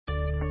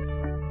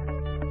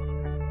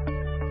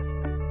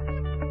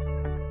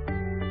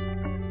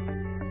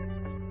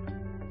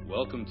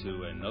Welcome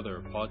to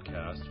another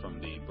podcast from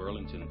the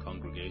Burlington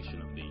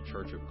Congregation of the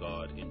Church of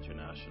God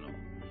International.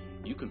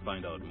 You can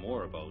find out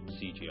more about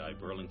CGI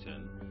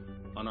Burlington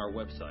on our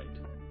website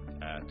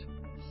at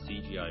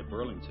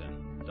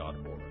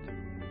cgiburlington.org.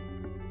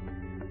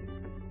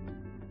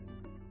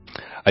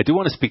 I do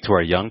want to speak to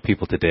our young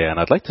people today, and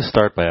I'd like to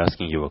start by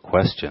asking you a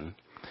question,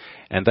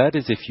 and that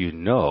is if you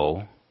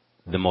know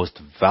the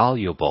most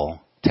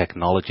valuable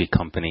technology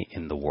company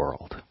in the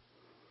world.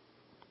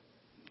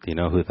 Do you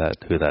know who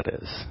that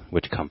is?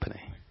 Which company?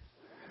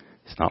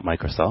 It's not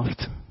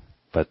Microsoft,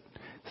 but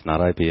it's not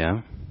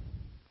IBM.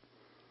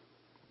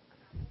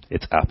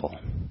 It's Apple.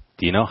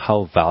 Do you know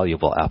how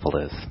valuable Apple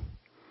is?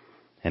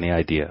 Any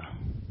idea?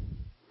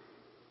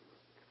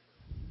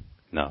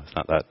 No, it's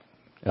not that.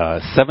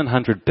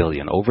 700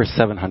 billion, over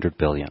 700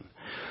 billion,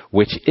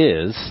 which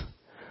is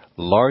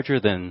larger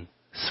than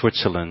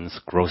Switzerland's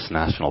gross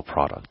national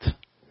product.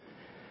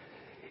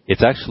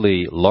 It's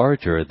actually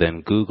larger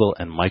than Google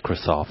and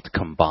Microsoft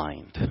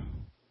combined.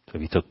 So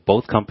if you took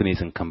both companies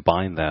and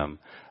combined them,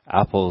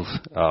 Apple's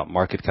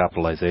market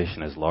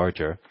capitalization is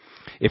larger.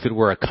 If it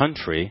were a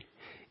country,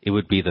 it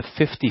would be the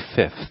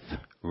 55th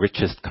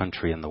richest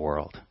country in the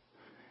world.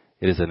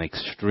 It is an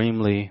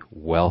extremely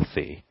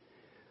wealthy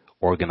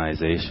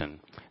organization.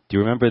 Do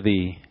you remember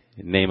the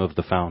name of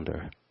the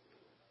founder?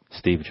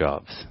 Steve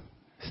Jobs.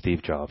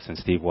 Steve Jobs. And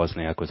Steve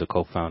Wozniak was a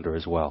co-founder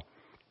as well.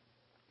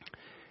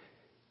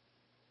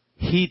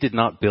 He did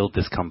not build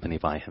this company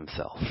by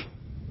himself.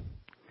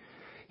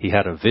 He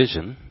had a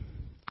vision,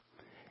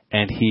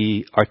 and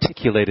he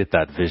articulated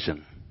that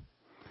vision.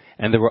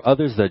 And there were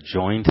others that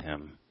joined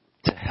him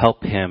to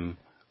help him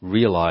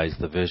realize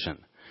the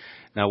vision.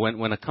 Now,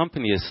 when a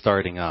company is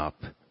starting up,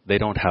 they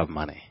don't have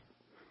money.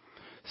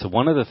 So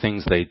one of the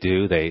things they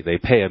do, they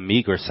pay a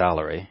meager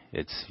salary.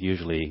 It's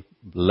usually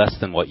less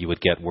than what you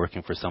would get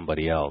working for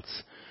somebody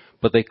else.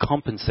 But they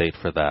compensate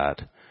for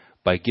that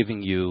by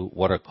giving you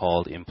what are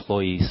called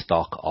employee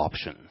stock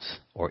options,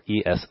 or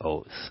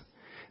ESOs.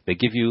 They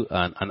give you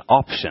an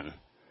option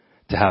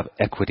to have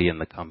equity in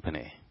the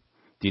company.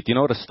 Do you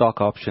know what a stock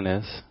option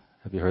is?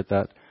 Have you heard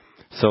that?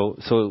 So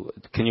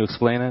can you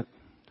explain it?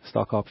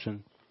 Stock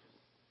option?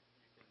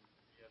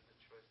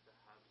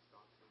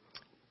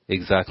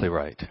 Exactly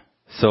right.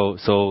 So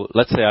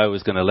let's say I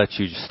was going to let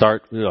you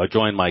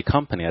join my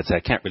company. I'd say I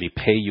can't really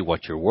pay you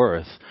what you're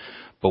worth,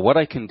 but what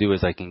I can do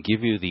is I can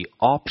give you the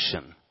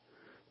option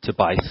to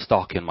buy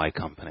stock in my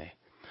company.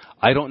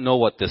 I don't know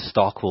what this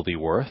stock will be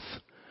worth,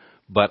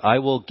 but I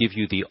will give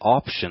you the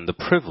option, the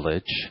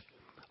privilege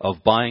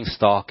of buying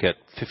stock at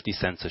 50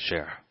 cents a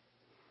share.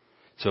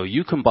 So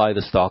you can buy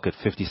the stock at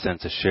 50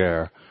 cents a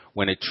share.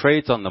 When it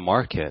trades on the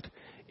market,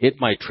 it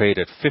might trade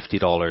at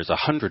 $50,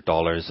 $100,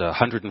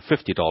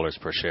 $150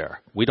 per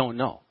share. We don't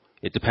know.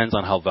 It depends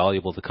on how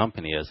valuable the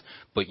company is.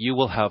 But you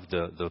will have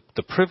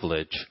the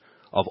privilege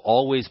of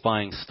always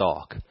buying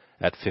stock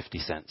at 50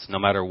 cents, no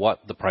matter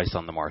what the price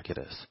on the market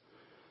is.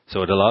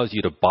 So it allows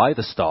you to buy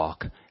the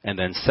stock and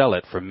then sell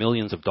it for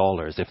millions of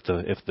dollars if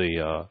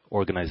the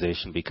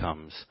organization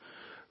becomes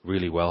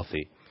really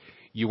wealthy.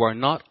 You are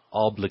not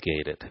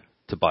obligated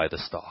to buy the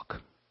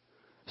stock.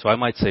 So I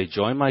might say,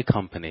 join my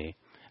company,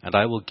 and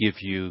I will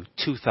give you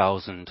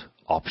 2,000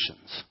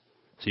 options.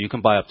 So you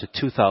can buy up to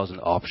 2,000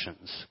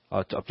 options,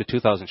 up to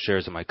 2,000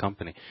 shares in my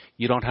company.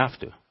 You don't have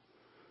to.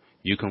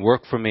 You can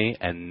work for me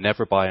and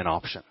never buy an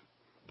option.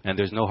 And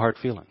there's no hard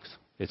feelings.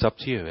 It's up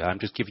to you. I'm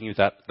just giving you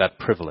that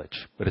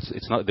privilege, but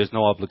it's not. There's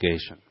no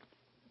obligation.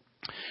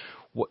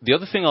 The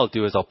other thing I'll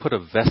do is I'll put a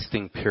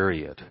vesting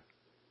period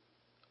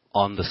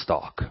on the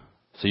stock.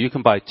 So you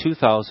can buy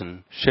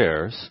 2,000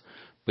 shares,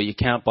 but you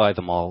can't buy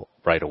them all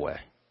right away.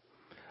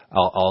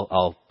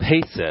 I'll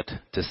pace it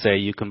to say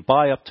you can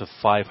buy up to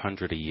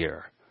 500 a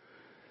year.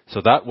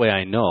 So that way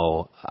I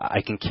know I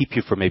can keep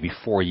you for maybe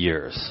 4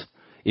 years.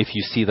 If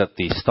you see that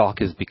the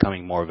stock is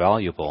becoming more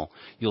valuable,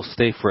 you'll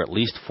stay for at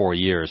least 4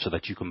 years so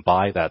that you can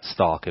buy that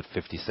stock at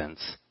 50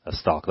 cents a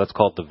stock. That's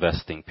called the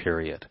vesting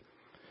period.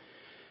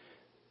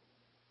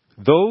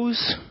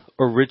 Those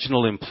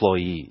original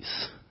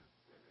employees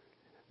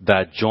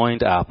that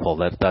joined Apple,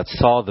 that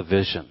saw the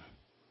vision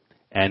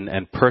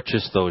and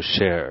purchased those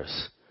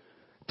shares,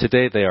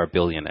 today they are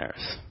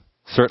billionaires,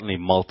 certainly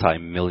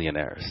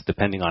multi-millionaires,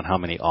 depending on how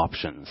many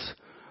options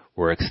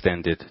were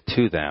extended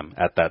to them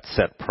at that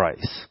set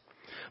price.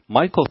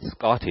 Michael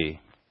Scotty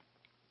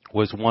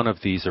was one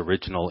of these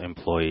original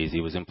employees. He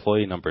was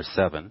employee number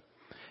 7,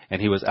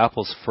 and he was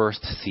Apple's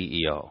first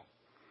CEO.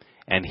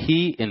 And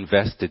he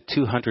invested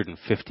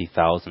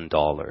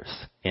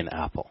 $250,000 in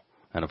Apple.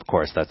 And of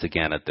course, that's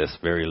again at this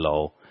very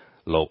low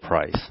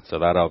price. So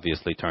that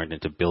obviously turned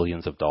into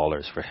billions of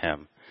dollars for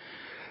him.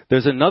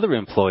 There's another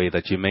employee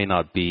that you may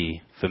not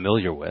be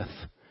familiar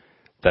with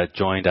that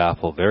joined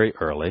Apple very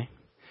early,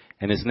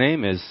 and his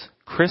name is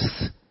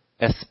Chris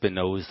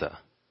Espinosa.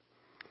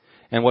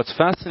 And what's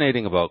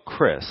fascinating about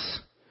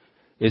Chris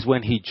is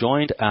when he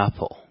joined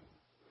Apple,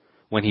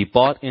 when he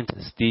bought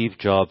into Steve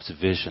Jobs'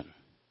 vision,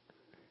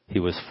 he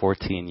was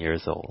 14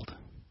 years old.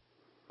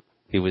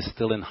 He was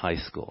still in high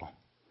school.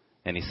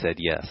 And he said,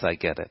 yes, I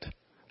get it.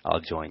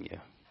 I'll join you.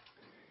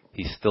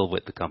 He's still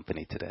with the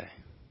company today.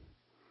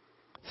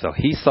 So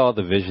he saw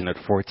the vision at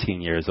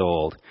 14 years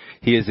old.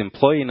 He is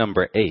employee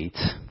number 8,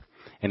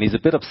 and he's a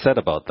bit upset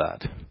about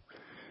that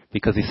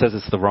because he says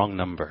it's the wrong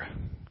number.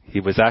 He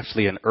was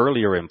actually an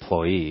earlier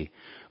employee,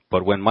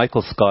 but when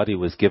Michael Scotty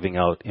was giving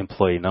out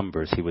employee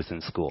numbers, he was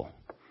in school.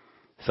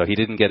 So he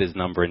didn't get his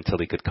number until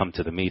he could come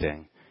to the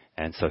meeting,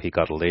 and so he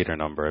got a later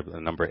number,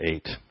 number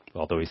 8,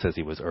 although he says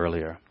he was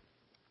earlier.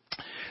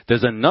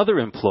 There's another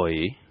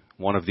employee,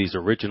 one of these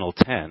original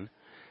 10,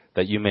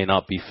 that you may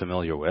not be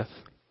familiar with,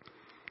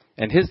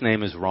 and his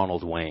name is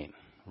Ronald Wayne,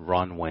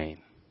 Ron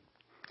Wayne.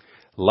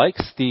 Like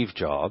Steve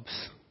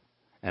Jobs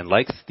and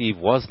like Steve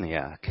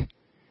Wozniak,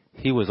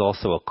 he was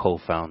also a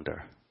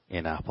co-founder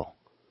in Apple.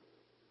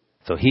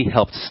 So he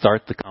helped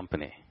start the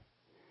company.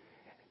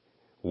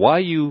 Why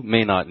you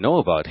may not know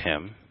about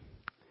him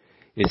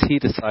is he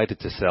decided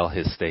to sell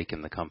his stake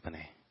in the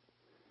company.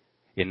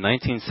 In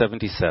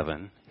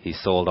 1977, he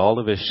sold all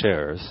of his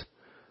shares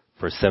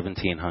for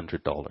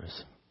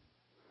 $1,700.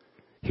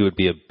 He would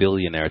be a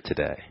billionaire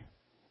today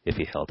if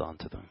he held on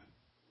to them.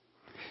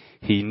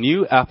 He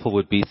knew Apple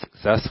would be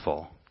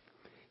successful.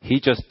 He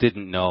just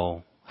didn't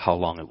know how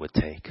long it would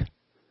take.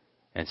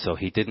 And so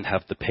he didn't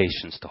have the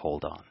patience to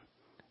hold on.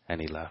 And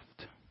he left.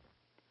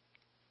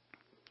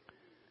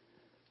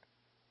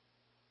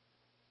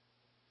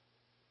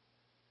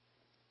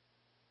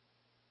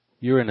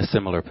 You're in a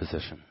similar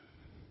position.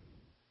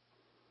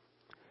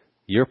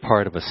 You're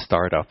part of a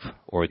startup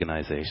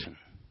organization.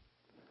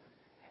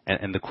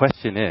 And the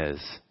question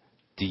is,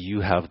 do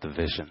you have the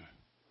vision?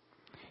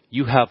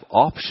 You have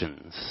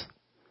options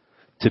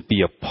to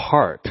be a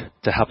part,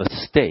 to have a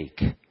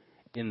stake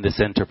in this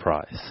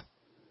enterprise.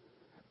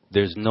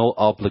 There's no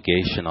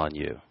obligation on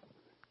you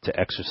to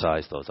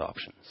exercise those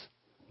options.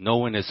 No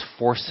one is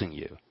forcing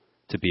you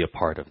to be a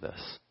part of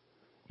this.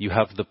 You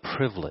have the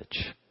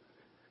privilege.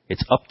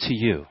 It's up to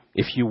you.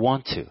 If you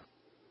want to,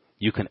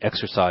 you can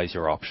exercise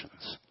your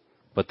options,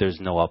 but there's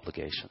no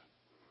obligation.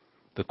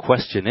 The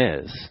question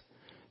is,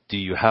 do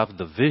you have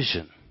the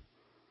vision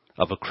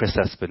of a Chris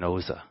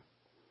Espinoza,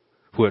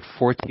 who at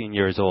 14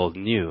 years old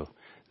knew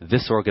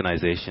this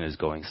organization is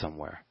going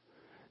somewhere.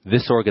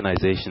 This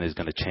organization is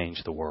going to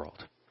change the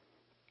world.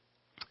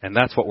 And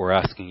that's what we're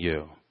asking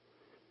you.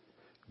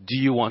 Do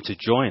you want to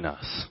join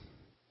us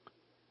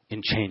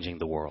in changing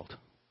the world?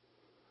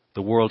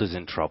 The world is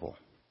in trouble.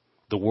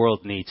 The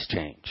world needs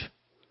change.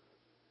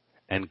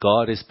 And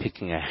God is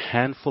picking a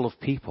handful of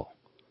people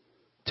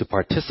to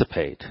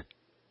participate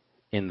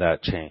in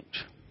that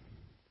change.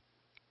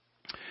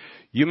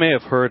 You may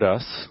have heard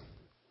us,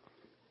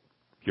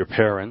 your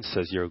parents,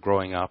 as you're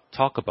growing up,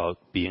 talk about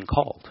being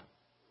called.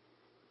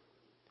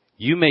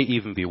 You may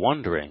even be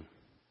wondering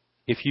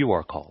if you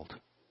are called.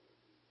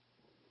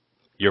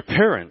 Your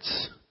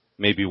parents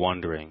may be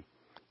wondering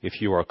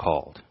if you are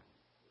called.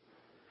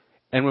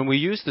 And when we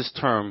use this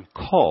term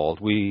called,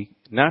 we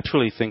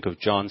naturally think of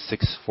John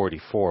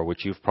 6:44,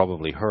 which you've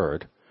probably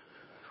heard,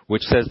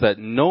 which says that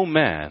no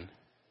man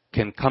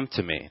can come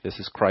to me, this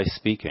is Christ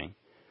speaking,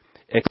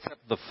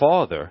 except the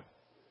Father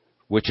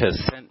which has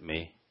sent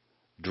me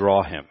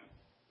draw him,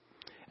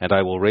 and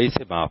I will raise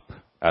him up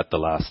at the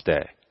last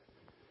day.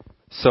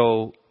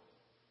 So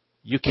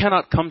you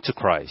cannot come to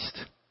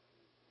Christ,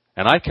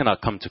 and I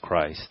cannot come to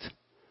Christ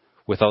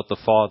without the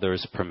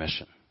Father's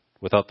permission,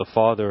 without the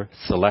Father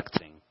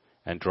selecting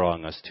and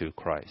drawing us to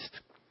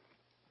Christ.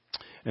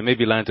 And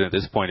maybe Landon, at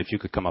this point, if you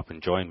could come up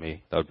and join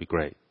me, that would be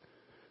great.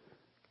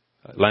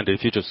 Landon,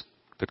 if you just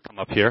could come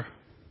up here.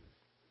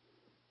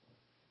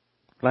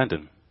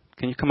 Landon,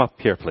 can you come up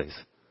here, please?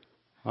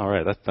 All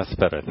right, that's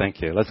better.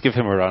 Thank you. Let's give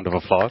him a round of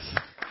applause.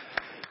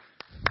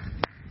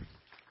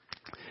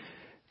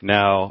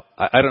 Now,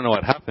 I don't know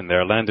what happened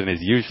there. Landon is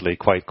usually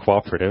quite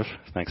cooperative.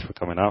 Thanks for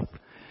coming up.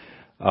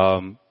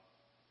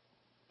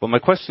 But my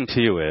question to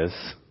you is,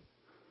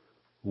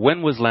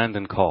 when was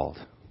Landon called?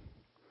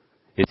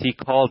 Is he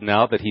called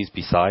now that he's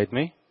beside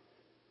me?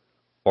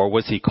 Or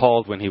was he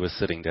called when he was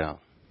sitting down?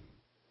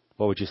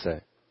 What would you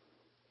say?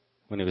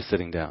 When he was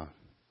sitting down.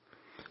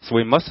 So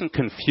we mustn't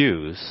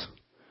confuse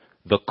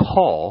the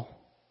call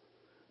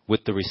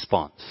with the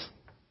response.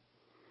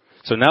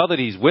 So now that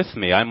he's with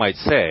me, I might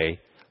say,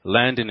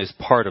 Landon is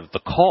part of the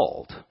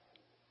called.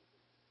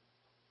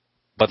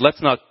 But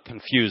let's not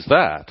confuse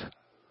that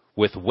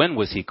with when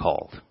was he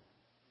called.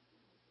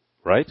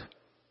 Right?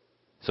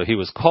 So he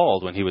was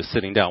called when he was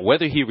sitting down.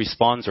 Whether he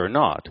responds or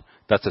not,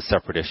 that's a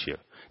separate issue.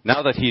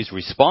 Now that he's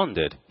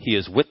responded, he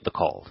is with the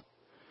called.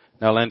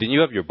 Now, Landon,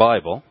 you have your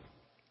Bible.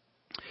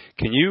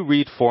 Can you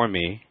read for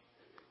me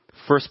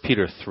 1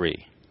 Peter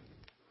 3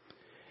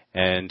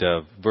 and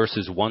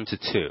verses 1 to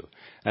 2?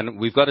 And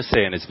we've got to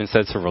say, and it's been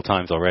said several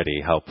times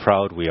already, how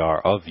proud we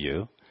are of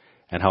you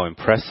and how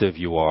impressive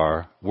you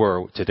were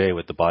today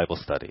with the Bible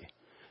study.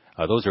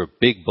 Those are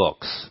big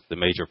books, the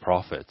major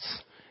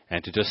prophets.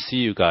 And to just see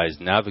you guys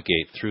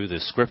navigate through the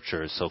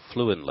scriptures so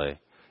fluently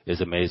is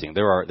amazing.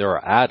 There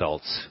are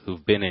adults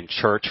who've been in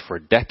church for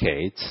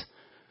decades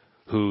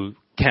who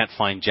can't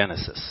find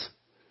Genesis.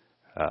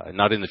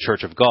 Not in the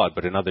church of God,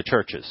 but in other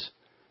churches.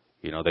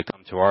 You know, they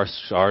come to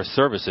our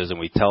services and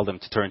we tell them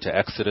to turn to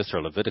Exodus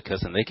or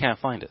Leviticus and they can't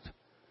find it.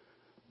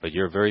 But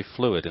you're very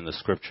fluid in the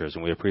scriptures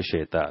and we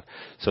appreciate that.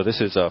 So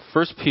this is 1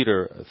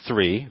 Peter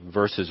 3,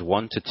 verses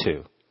 1 to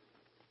 2.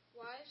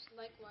 Wives,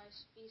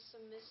 likewise, be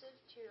submissive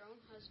to your own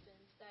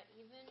husbands, that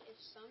even if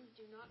some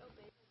do not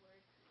obey the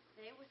word,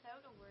 they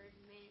without a word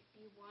may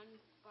be won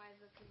by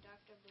the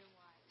conduct of their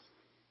wives.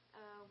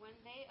 When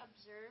they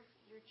observe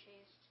your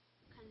chaste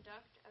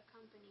conduct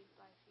accompanied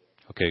by fear.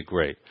 Okay,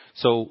 great.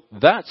 So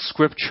that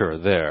scripture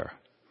there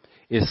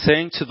is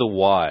saying to the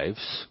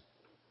wives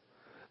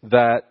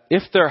that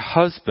if their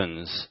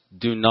husbands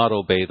do not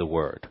obey the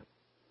word,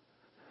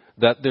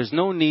 that there's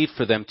no need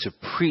for them to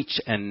preach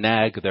and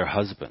nag their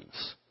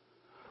husbands.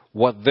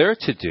 What they're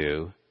to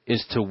do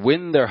is to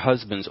win their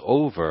husbands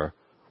over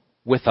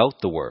without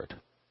the word,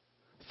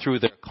 through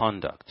their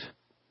conduct.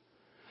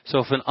 So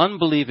if an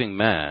unbelieving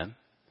man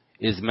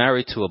is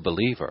married to a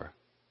believer,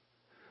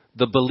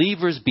 the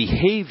believer's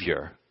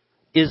behavior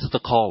is the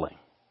calling.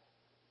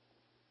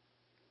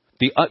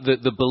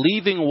 The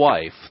believing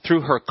wife,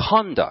 through her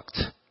conduct,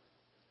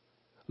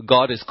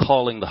 God is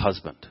calling the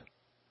husband,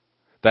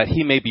 that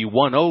he may be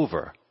won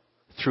over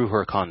through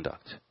her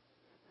conduct.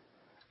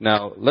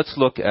 Now, let's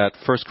look at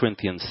 1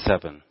 Corinthians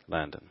 7,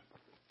 Landon.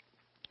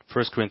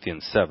 1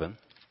 Corinthians 7.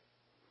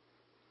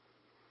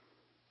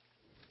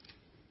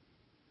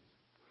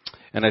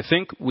 And I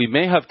think we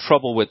may have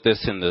trouble with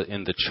this in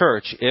the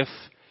church if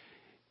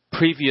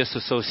previous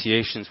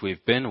associations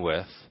we've been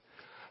with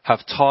have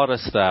taught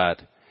us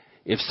that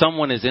if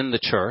someone is in the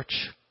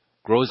church,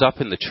 grows up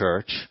in the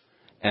church,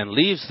 and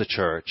leaves the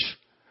church,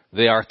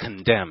 they are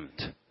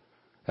condemned.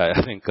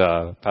 I think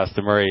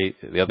Pastor Murray,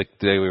 the other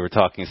day we were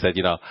talking, said,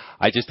 you know,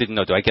 I just didn't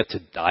know, do I get to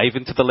dive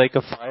into the lake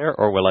of fire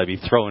or will I be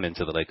thrown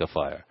into the lake of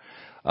fire?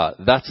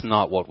 That's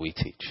not what we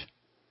teach.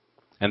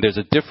 And there's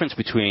a difference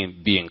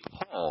between being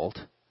called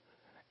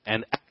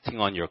and acting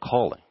on your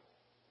calling.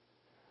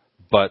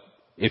 But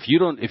if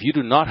you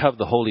do not have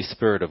the Holy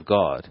Spirit of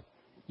God,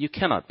 you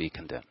cannot be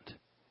condemned.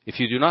 If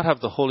you do not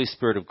have the Holy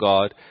Spirit of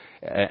God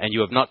and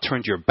you have not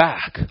turned your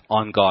back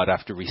on God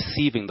after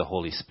receiving the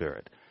Holy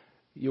Spirit,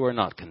 you are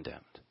not condemned.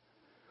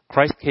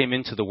 Christ came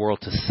into the world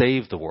to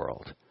save the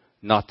world,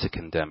 not to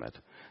condemn it.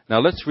 Now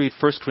let's read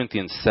 1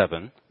 Corinthians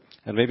 7,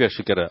 and maybe I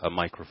should get a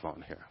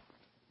microphone here.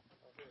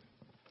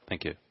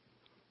 Thank you.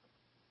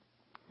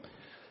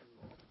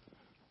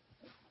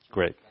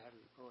 Great.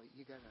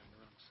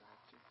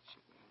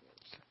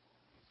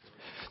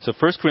 So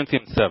 1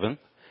 Corinthians 7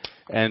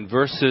 and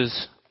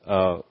verses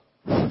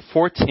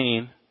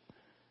 14,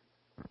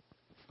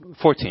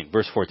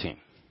 verse 14.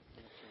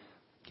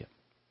 Yeah.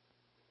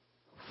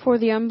 For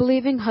the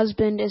unbelieving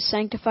husband is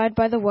sanctified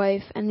by the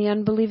wife, and the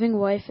unbelieving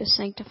wife is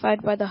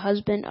sanctified by the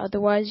husband.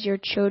 Otherwise your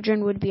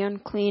children would be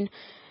unclean,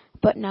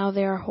 but now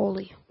they are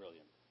holy.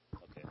 Brilliant.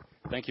 Okay.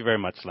 Thank you very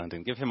much,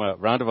 Landon. Give him a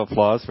round of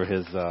applause for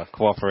his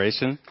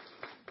cooperation.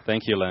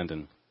 Thank you,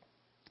 Landon.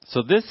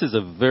 So this is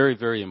a very,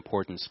 very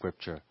important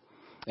scripture,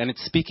 and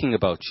it's speaking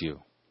about you.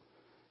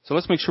 So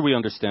let's make sure we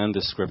understand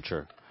this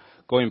scripture.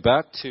 Going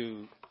back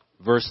to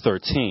verse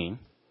 13,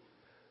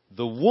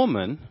 the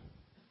woman,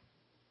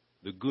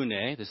 the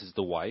gune, this is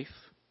the wife,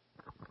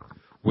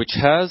 which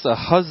has a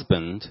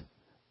husband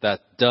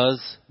that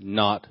does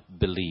not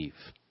believe.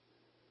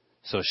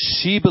 So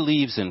she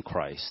believes in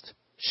Christ.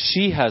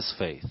 She has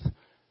faith.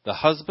 The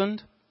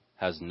husband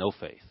has no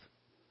faith.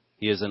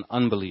 He is an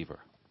unbeliever.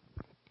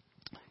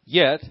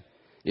 Yet,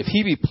 if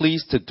he be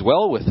pleased to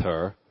dwell with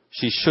her,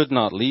 she should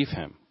not leave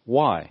him.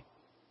 Why?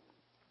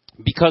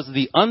 Because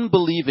the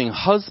unbelieving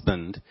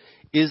husband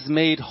is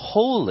made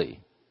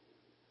holy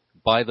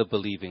by the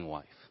believing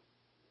wife.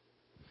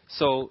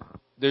 So,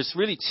 there's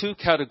really two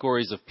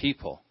categories of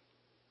people.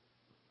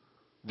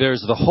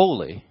 There's the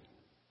holy,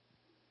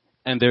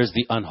 and there's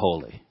the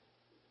unholy.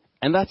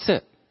 And that's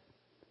it.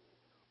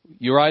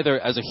 You're either,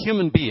 as a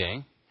human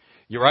being,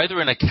 you're either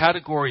in a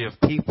category of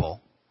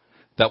people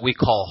that we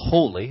call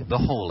holy, the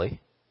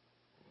holy.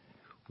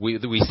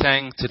 We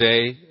sang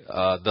today,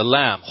 the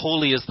Lamb.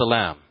 Holy is the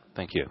Lamb.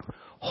 Thank you.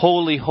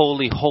 Holy,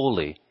 holy,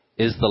 holy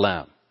is the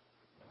Lamb.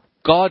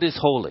 God is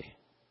holy.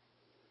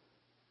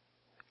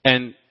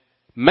 And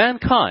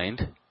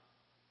mankind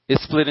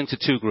is split into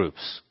two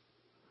groups.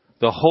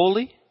 The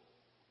holy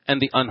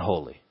and the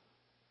unholy.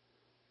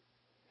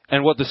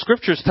 And what the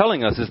scripture is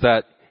telling us is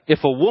that if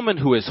a woman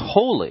who is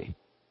holy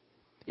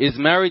is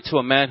married to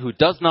a man who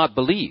does not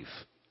believe,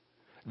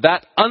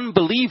 that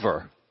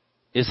unbeliever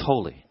is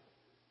holy.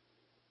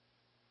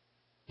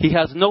 He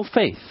has no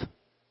faith.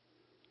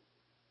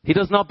 He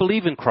does not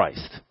believe in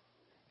Christ.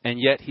 And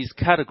yet he's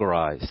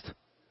categorized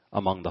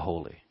among the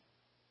holy.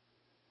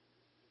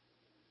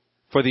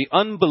 For the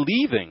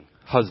unbelieving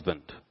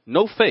husband,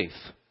 no faith,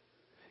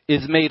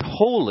 is made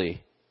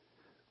holy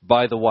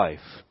by the wife.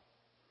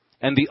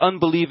 And the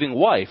unbelieving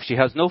wife, she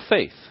has no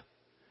faith,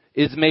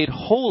 is made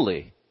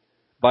holy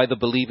by the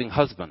believing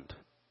husband.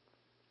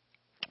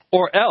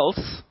 Or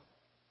else,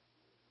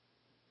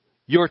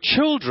 your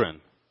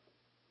children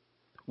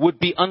would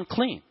be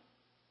unclean.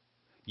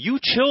 you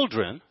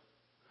children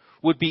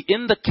would be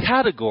in the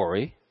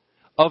category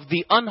of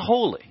the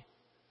unholy.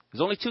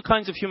 There's only two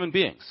kinds of human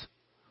beings: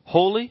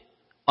 holy,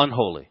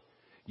 unholy.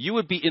 You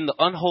would be in the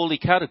unholy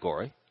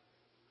category,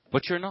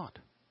 but you're not.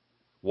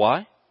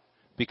 Why?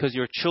 Because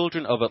you're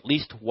children of at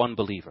least one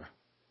believer,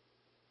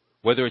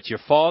 whether it's your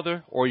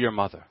father or your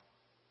mother.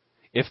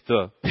 If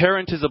the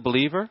parent is a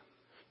believer,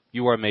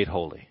 you are made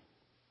holy.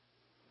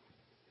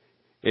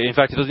 In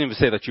fact, it doesn't even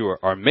say that you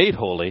are made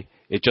holy.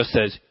 It just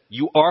says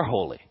you are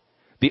holy.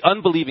 The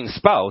unbelieving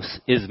spouse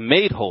is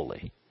made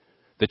holy.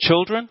 The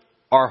children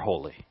are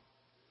holy.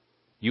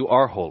 You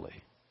are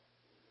holy.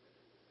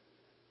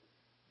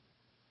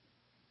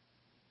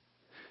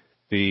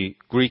 The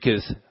Greek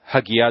is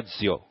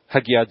hagiadzo.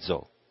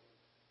 Hagiadzo.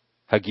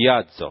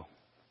 Hagiadzo.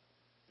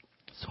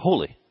 It's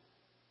holy.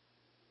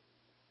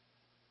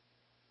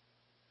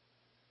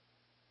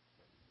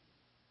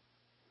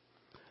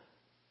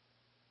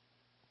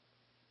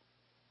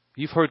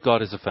 You've heard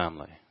God is a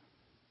family.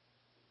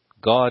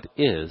 God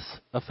is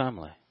a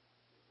family.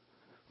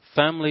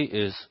 Family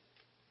is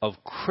of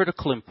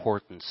critical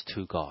importance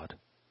to God.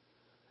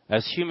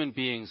 As human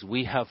beings,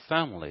 we have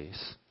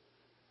families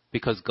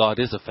because God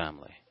is a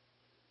family.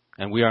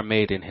 And we are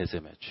made in His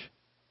image.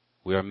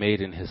 We are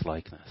made in His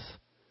likeness.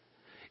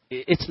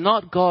 It's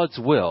not God's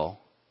will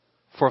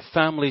for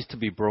families to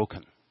be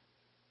broken.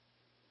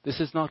 This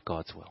is not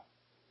God's will.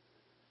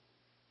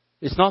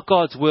 It's not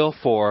God's will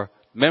for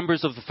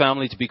members of the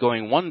family to be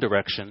going one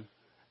direction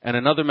and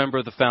another member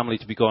of the family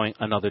to be going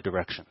another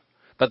direction.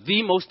 But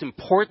the most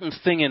important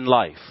thing in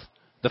life,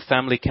 the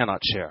family cannot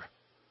share.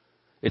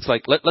 It's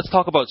like, let's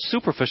talk about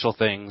superficial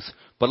things,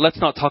 but let's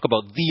not talk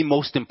about the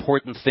most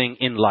important thing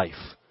in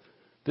life.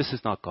 This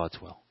is not God's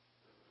will.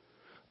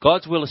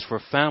 God's will is for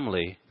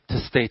family to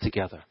stay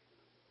together.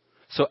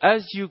 So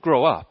as you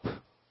grow up,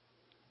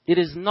 it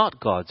is not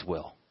God's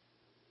will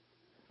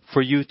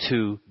for you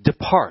to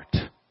depart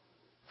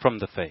from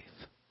the faith.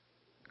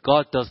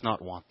 God does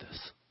not want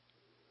this.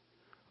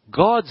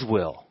 God's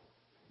will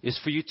is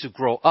for you to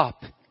grow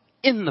up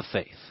in the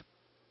faith.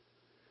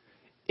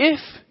 If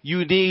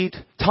you need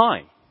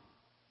time,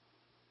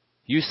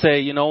 you say,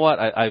 you know what,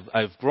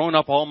 I've grown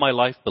up all my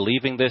life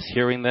believing this,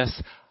 hearing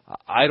this.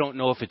 I don't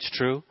know if it's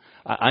true.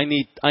 I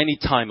need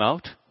time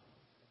out.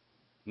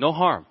 No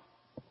harm,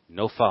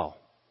 no foul.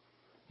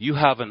 You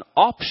have an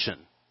option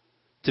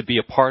to be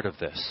a part of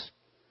this.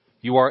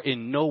 You are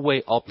in no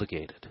way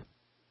obligated.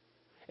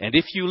 And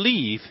if you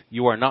leave,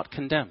 you are not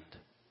condemned.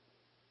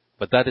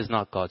 But that is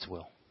not God's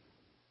will.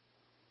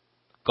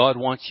 God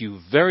wants you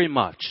very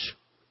much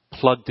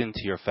plugged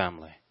into your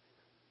family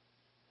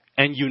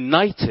and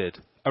united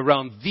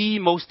around the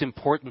most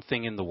important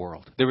thing in the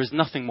world. There is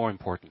nothing more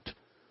important.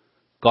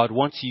 God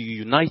wants you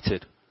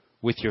united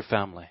with your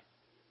family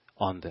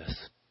on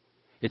this.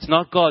 It's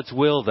not God's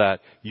will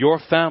that your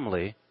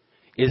family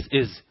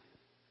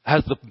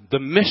has the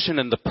mission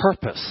and the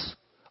purpose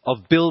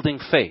of building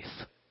faith.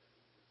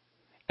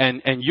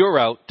 And you're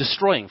out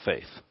destroying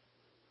faith,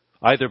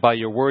 either by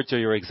your words or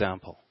your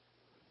example.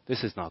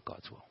 This is not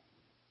God's will.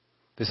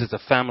 This is a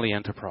family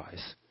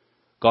enterprise.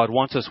 God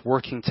wants us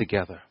working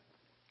together.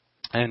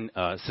 And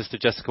Sister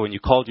Jessica, when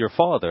you called your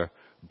father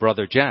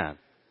Brother Jan,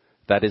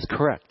 that is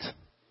correct.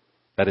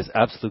 That is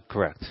absolute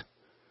correct.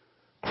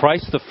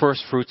 Christ, the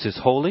first fruits, is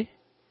holy.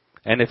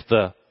 And if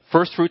the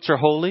first fruits are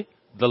holy,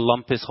 the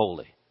lump is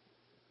holy.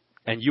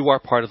 And you are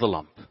part of the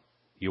lump.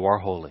 You are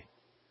holy.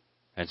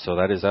 And so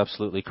that is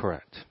absolutely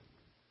correct.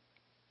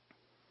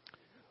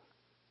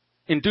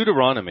 In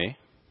Deuteronomy,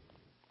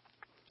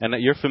 and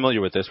you're familiar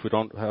with this, we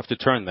don't have to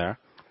turn there,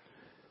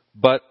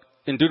 but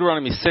in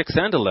Deuteronomy 6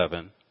 and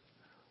 11,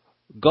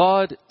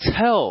 God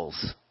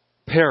tells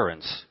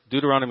parents,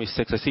 Deuteronomy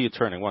 6, I see you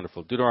turning,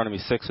 wonderful, Deuteronomy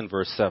 6 and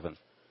verse 7.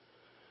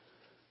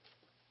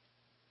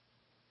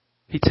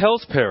 He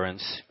tells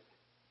parents,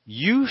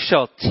 you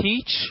shall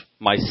teach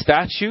my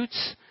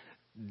statutes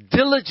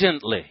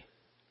diligently,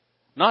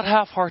 not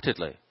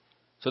half-heartedly.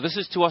 So this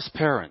is to us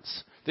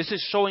parents. This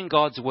is showing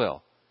God's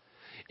will.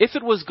 If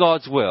it was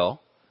God's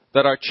will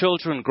that our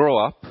children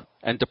grow up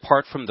and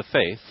depart from the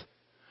faith,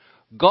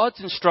 God's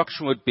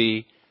instruction would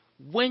be,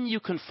 when you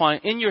can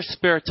find, in your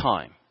spare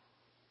time,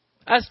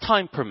 as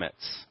time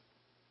permits,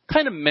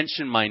 kind of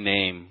mention my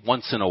name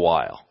once in a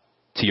while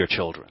to your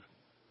children.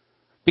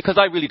 Because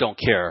I really don't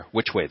care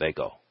which way they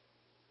go.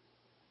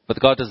 But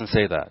God doesn't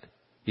say that.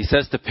 He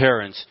says to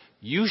parents,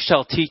 you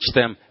shall teach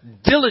them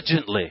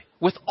diligently,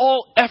 with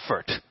all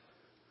effort.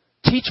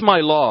 Teach my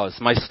laws,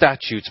 my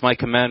statutes, my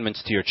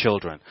commandments to your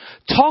children.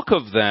 Talk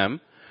of them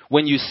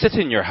when you sit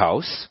in your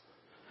house,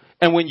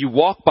 and when you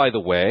walk by the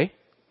way,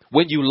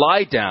 when you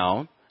lie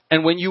down,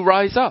 and when you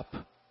rise up.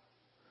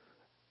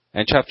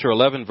 And chapter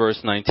 11, verse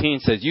 19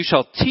 says, you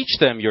shall teach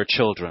them your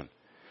children,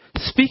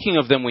 speaking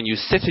of them when you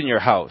sit in your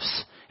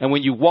house, and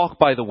when you walk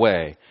by the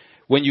way,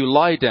 when you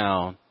lie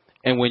down,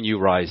 and when you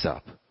rise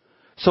up.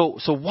 So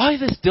why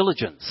this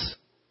diligence?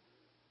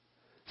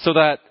 So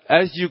that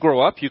as you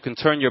grow up, you can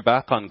turn your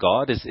back on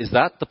God? Is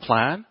that the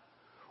plan?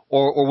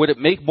 Or would it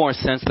make more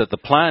sense that the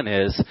plan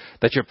is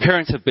that your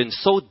parents have been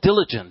so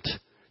diligent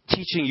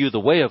teaching you the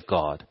way of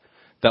God,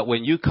 that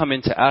when you come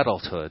into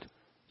adulthood,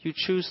 you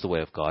choose the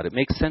way of God. It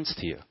makes sense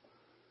to you.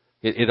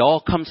 It all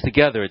comes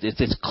together.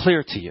 It's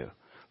clear to you.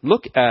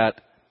 Look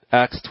at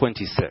Acts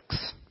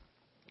 26.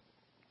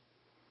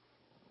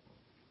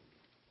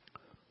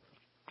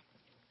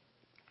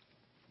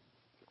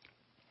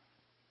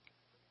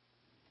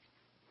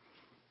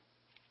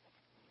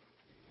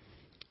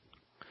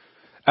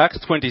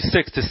 Acts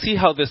 26, to see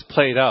how this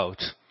played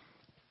out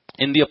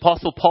in the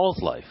Apostle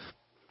Paul's life.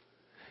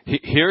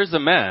 Here's a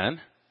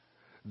man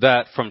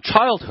that from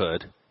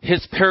childhood,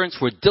 his parents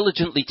were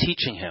diligently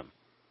teaching him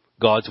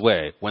God's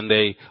way. When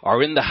they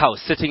are in the house,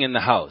 sitting in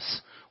the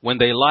house, when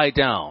they lie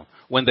down,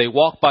 when they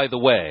walk by the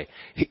way,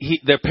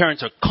 their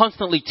parents are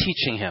constantly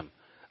teaching him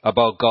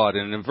about God.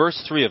 And in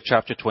verse 3 of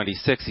chapter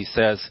 26, he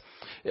says,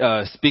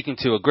 speaking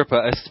to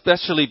Agrippa,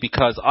 especially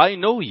because I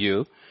know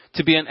you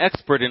to be an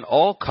expert in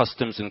all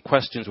customs and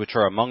questions which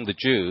are among the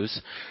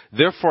Jews.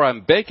 Therefore,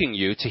 I'm begging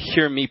you to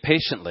hear me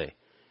patiently.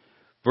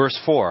 Verse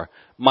 4,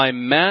 my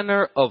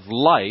manner of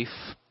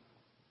life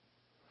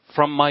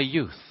from my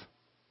youth.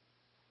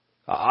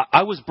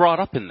 I was brought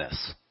up in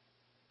this.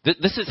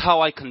 This is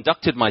how I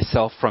conducted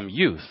myself from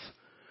youth,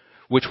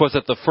 which was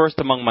at the first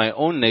among my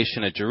own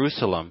nation at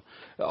Jerusalem.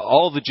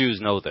 All the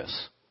Jews know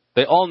this.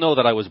 They all know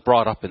that I was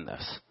brought up in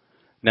this.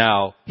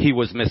 Now, he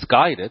was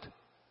misguided,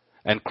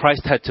 and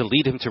Christ had to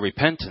lead him to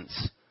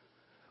repentance.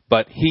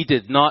 But he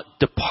did not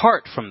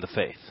depart from the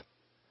faith.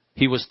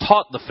 He was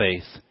taught the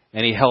faith,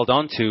 and he held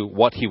on to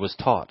what he was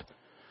taught.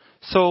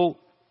 So,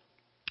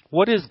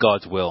 what is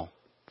God's will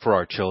for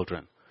our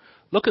children?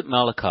 Look at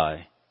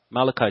Malachi.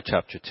 Malachi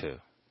chapter 2.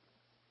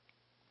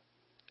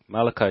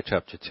 Malachi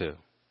chapter 2.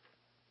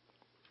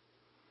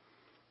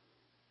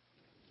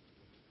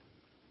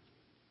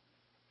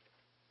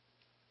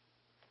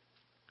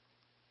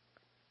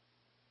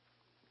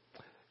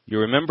 You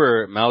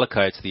remember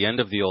Malachi, it's the end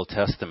of the Old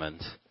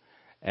Testament,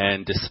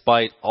 and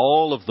despite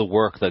all of the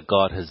work that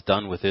God has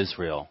done with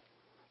Israel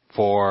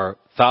for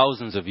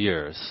thousands of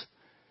years,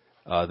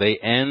 they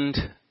end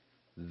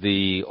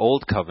the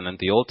Old Covenant,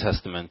 the Old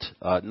Testament,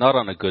 not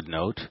on a good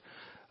note.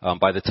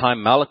 By the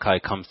time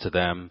Malachi comes to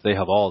them, they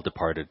have all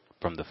departed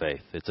from the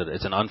faith.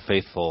 It's an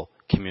unfaithful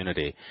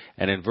community.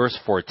 And in verse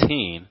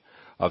 14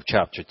 of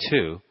chapter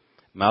 2,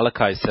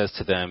 Malachi says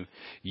to them,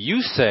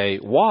 you say,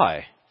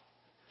 why?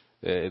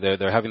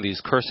 They're having these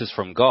curses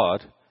from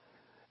God,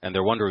 and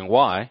they're wondering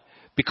why.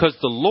 Because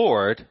the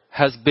Lord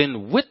has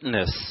been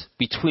witness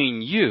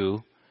between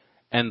you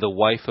and the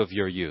wife of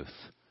your youth.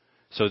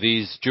 So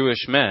these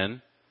Jewish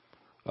men,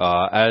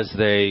 as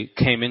they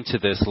came into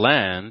this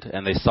land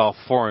and they saw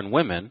foreign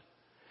women,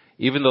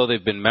 even though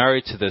they've been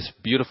married to this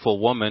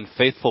beautiful woman,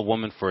 faithful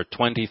woman for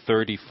 20,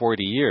 30,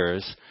 40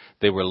 years,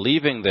 they were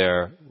leaving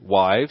their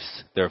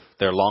wives, their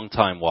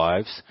longtime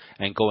wives,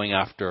 and going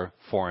after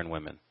foreign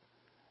women.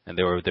 And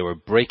they were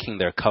breaking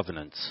their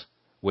covenants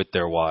with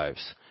their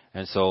wives.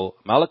 And so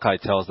Malachi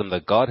tells them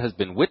that God has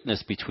been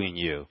witness between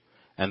you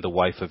and the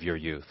wife of your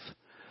youth,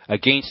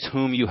 against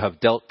whom you have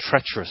dealt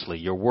treacherously.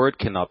 Your word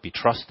cannot be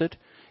trusted.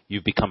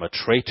 You've become a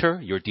traitor.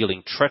 You're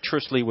dealing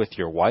treacherously with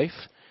your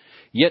wife.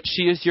 Yet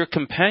she is your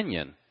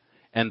companion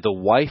and the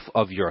wife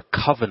of your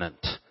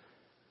covenant.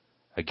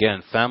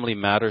 Again, family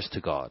matters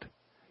to God.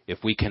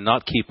 If we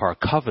cannot keep our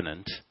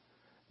covenant,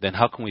 then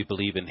how can we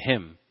believe in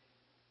him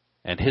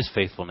and his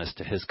faithfulness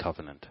to his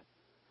covenant?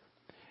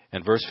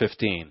 And verse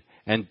 15,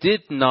 and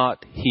did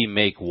not he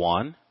make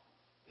one,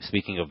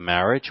 speaking of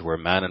marriage, where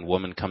man and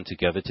woman come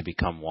together to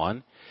become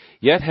one,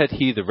 yet had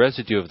he the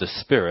residue of the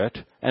Spirit.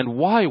 And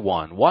why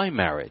one? Why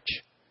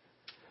marriage?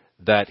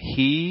 That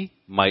he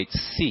might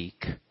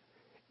seek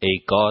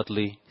a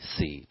godly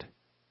seed.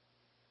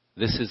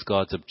 This is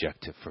God's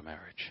objective for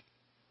marriage.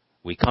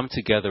 We come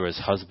together as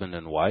husband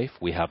and wife.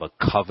 We have a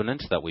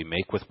covenant that we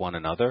make with one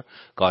another.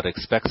 God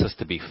expects us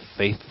to be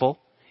faithful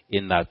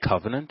in that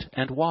covenant.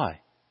 And why?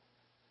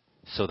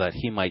 So that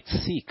he might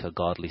seek a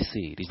godly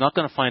seed. He's not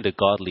going to find a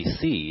godly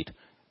seed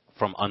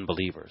from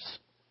unbelievers.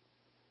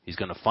 He's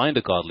going to find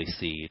a godly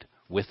seed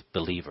with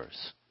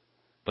believers.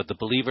 But the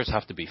believers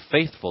have to be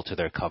faithful to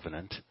their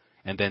covenant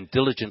and then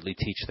diligently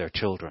teach their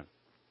children.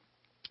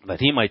 That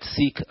he might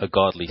seek a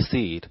godly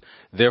seed.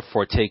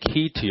 Therefore take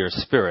heed to your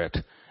spirit,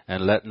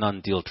 and let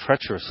none deal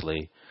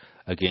treacherously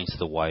against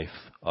the wife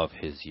of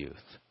his youth.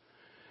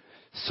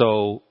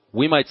 So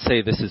we might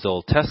say this is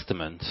Old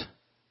Testament.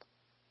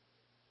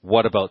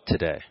 What about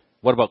today?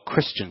 What about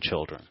Christian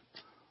children?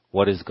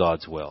 What is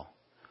God's will?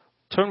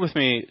 Turn with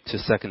me to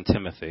 2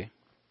 Timothy,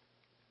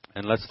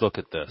 and let's look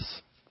at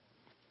this.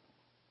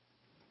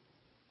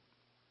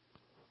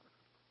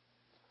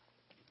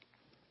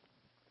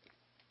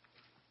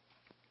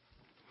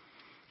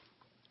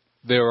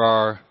 There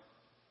are,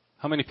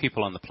 how many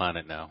people on the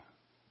planet now?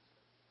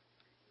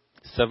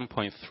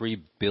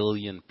 7.3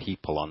 billion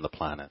people on the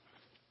planet.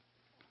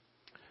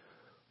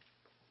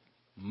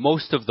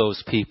 Most of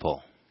those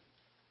people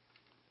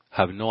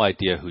have no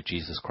idea who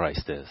Jesus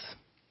Christ is.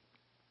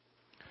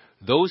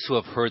 Those who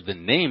have heard the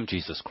name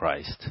Jesus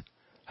Christ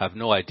have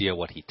no idea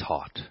what he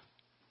taught.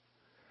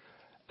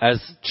 As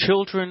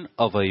children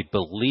of a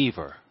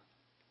believer,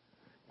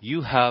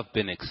 you have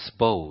been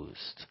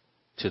exposed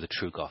to the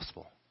true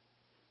gospel.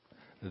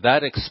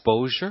 That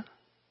exposure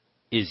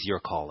is your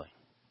calling.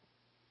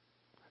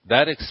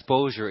 That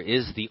exposure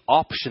is the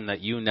option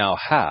that you now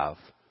have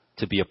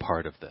to be a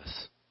part of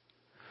this.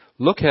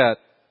 Look at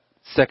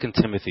 2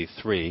 Timothy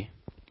 3,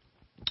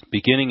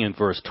 beginning in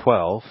verse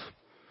 12,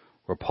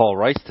 where Paul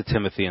writes to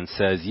Timothy and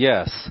says,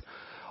 "Yes,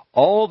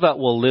 all that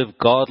will live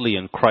godly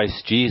in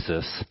Christ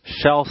Jesus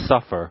shall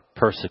suffer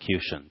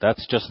persecution."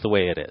 That's just the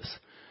way it is.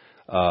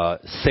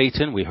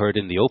 Satan, we heard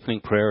in the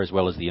opening prayer as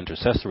well as the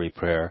intercessory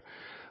prayer,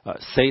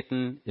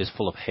 Satan is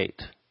full of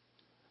hate.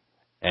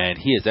 And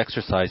he is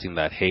exercising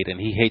that hate, and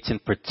he hates in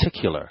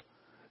particular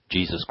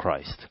Jesus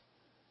Christ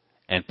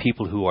and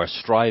people who are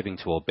striving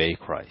to obey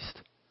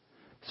Christ.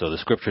 So the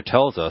scripture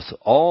tells us,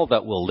 all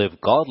that will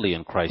live godly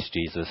in Christ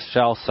Jesus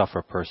shall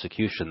suffer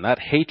persecution. That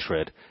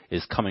hatred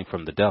is coming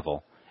from the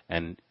devil,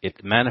 and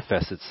it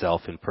manifests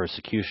itself in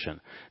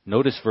persecution.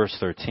 Notice verse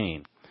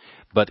 13.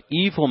 "But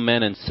evil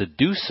men and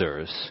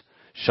seducers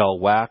shall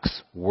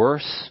wax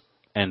worse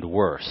and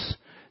worse,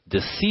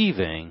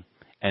 deceiving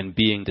and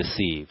being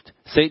deceived."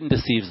 Satan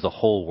deceives the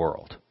whole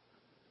world.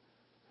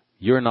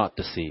 You're not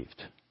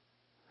deceived.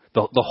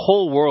 The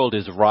whole world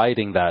is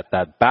riding that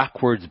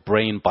backwards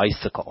brain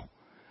bicycle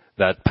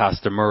that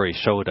Pastor Murray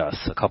showed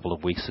us a couple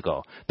of weeks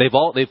ago.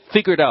 They've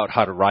figured out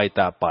how to ride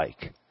that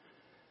bike.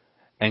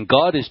 And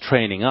God is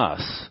training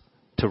us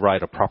to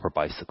ride a proper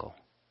bicycle.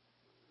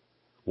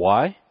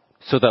 Why?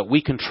 So that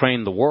we can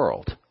train the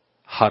world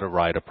how to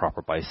ride a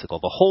proper bicycle.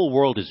 The whole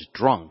world is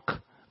drunk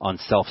on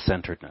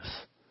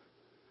self-centeredness.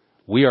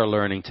 We are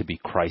learning to be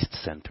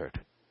Christ-centered.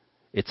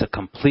 It's a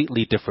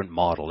completely different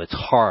model. It's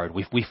hard.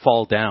 We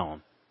fall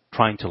down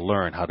trying to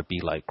learn how to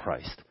be like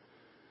Christ.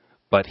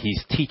 But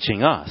he's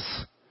teaching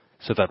us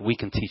so that we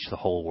can teach the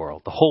whole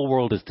world. The whole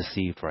world is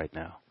deceived right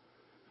now.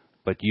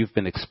 But you've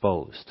been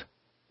exposed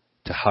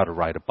to how to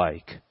ride a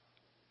bike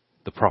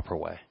the proper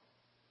way.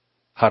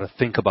 How to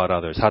think about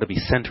others. How to be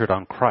centered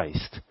on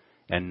Christ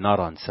and not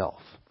on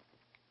self.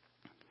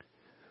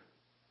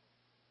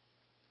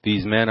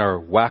 These men are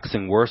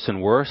waxing worse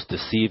and worse,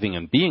 deceiving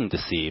and being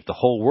deceived. The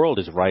whole world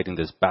is riding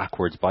this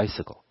backwards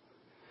bicycle.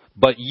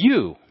 But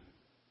you,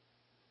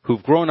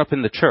 who've grown up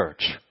in the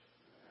church,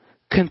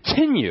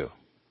 continue.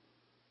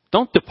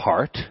 Don't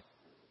depart.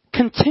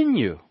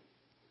 Continue.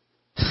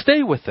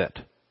 Stay with it.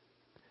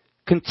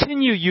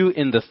 Continue you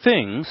in the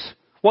things,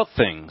 what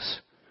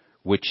things?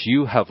 Which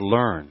you have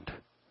learned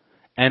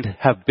and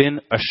have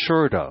been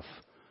assured of.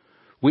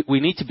 We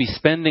need to be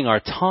spending our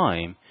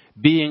time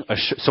being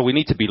assured. So we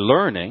need to be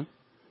learning.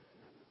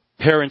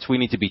 Parents, we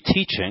need to be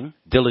teaching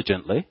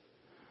diligently.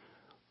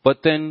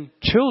 But then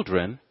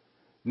children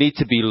need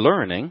to be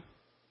learning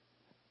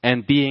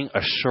and being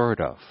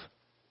assured of.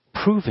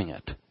 Proving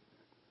it.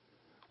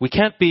 We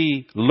can't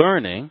be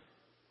learning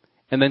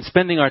and then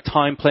spending our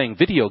time playing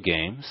video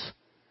games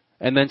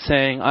and then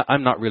saying,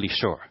 I'm not really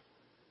sure.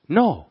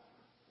 No.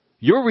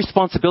 Your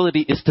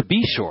responsibility is to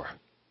be sure.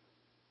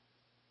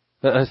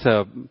 As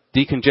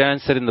Deacon Jan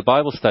said in the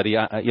Bible study,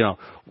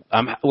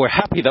 we're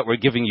happy that we're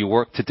giving you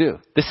work to do.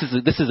 This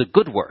is a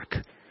good work.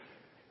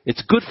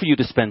 It's good for you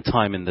to spend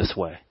time in this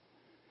way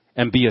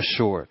and be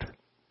assured.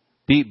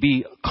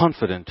 Be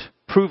confident.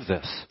 Prove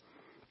this.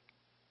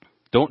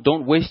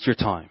 Don't waste your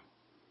time.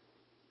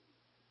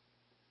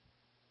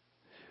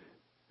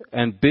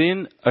 And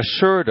being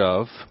assured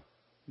of,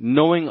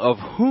 knowing of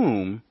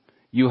whom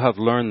you have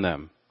learned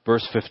them.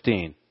 Verse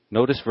 15.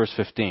 Notice verse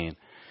 15.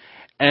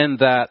 And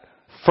that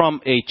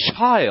from a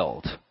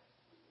child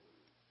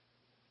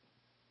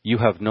you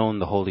have known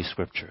the Holy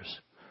Scriptures.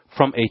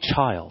 From a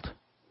child.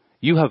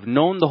 You have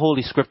known the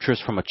Holy Scriptures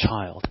from a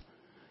child.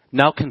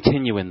 Now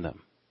continue in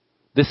them.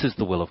 This is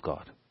the will of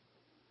God.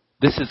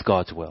 This is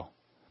God's will.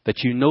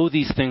 That you know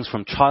these things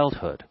from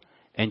childhood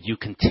and you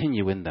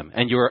continue in them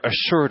and you are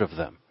assured of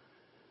them.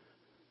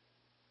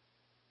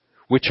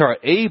 Which are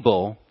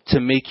able to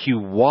make you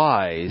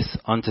wise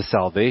unto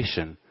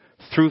salvation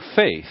through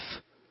faith,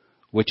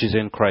 which is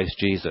in Christ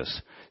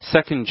Jesus.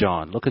 2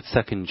 John. Look at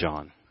 2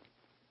 John.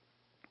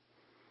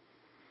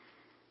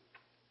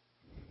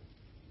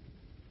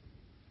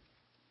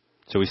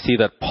 So we see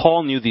that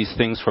Paul knew these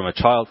things from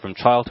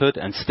childhood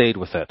and stayed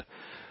with it.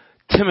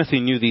 Timothy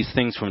knew these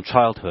things from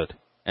childhood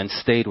and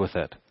stayed with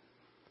it.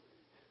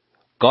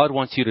 God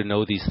wants you to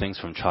know these things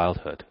from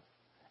childhood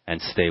and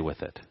stay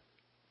with it.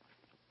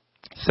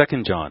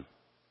 2 John.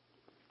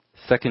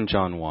 2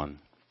 John 1.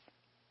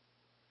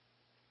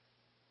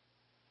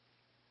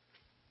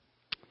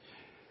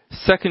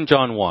 2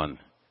 John 1.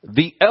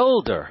 The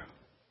elder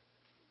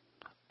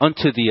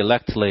unto the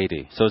elect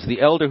lady. So it's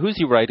the elder. Who's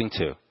he writing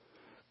to?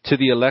 To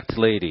the elect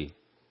lady.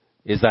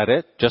 Is that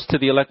it? Just to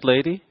the elect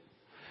lady?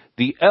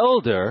 The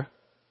elder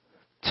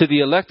to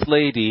the elect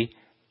lady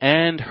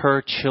and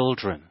her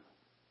children.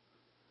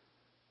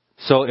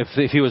 So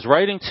if he was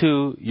writing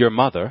to your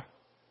mother,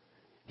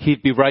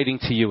 he'd be writing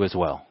to you as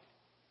well.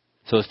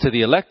 So it's to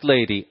the elect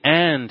lady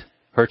and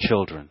her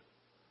children.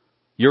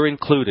 You're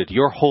included.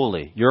 You're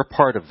holy. You're a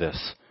part of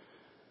this.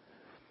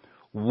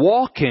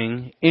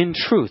 walking in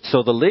truth.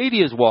 So the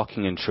lady is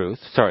walking in truth.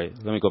 Sorry,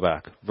 let me go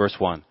back. Verse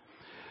 1.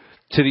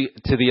 To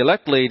the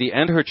elect lady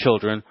and her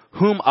children,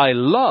 whom I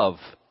love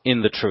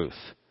in the truth.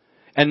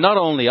 And not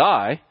only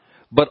I,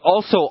 but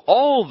also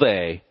all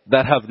they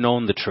that have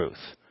known the truth.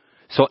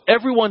 So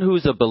everyone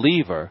who's a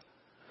believer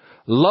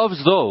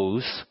loves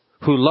those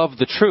who love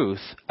the truth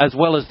as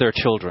well as their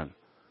children,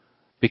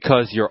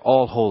 because you're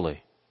all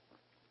holy.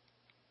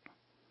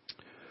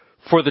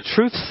 For the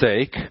truth's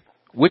sake,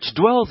 which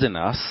dwells in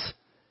us,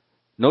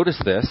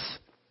 notice this,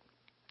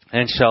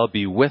 and shall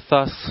be with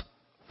us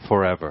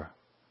forever.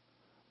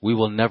 We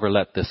will never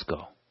let this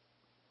go.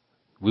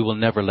 We will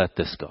never let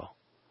this go.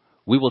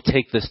 We will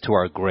take this to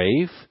our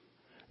grave.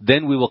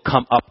 Then we will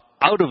come up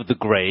out of the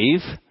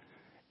grave,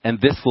 and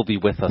this will be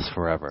with us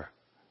forever.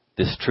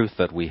 This truth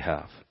that we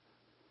have.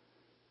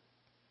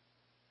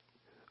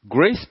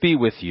 Grace be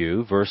with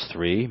you, verse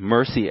 3,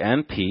 mercy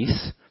and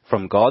peace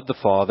from God the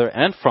Father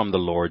and from the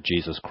Lord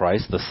Jesus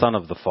Christ, the Son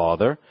of the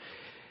Father,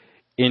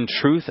 in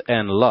truth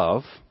and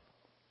love.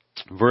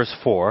 Verse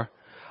 4,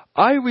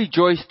 I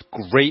rejoiced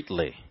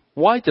greatly.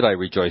 Why did I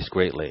rejoice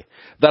greatly?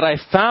 That I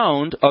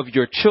found of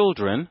your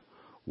children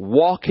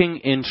walking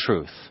in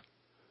truth.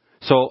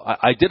 So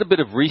I did a bit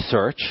of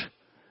research,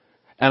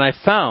 and I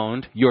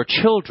found your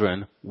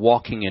children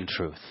walking in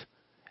truth.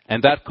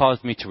 And that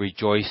caused me to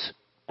rejoice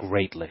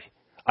greatly.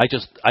 I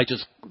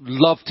just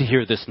love to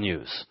hear this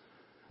news,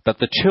 that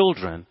the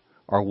children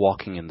are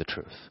walking in the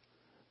truth.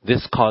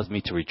 This caused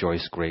me to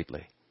rejoice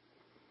greatly.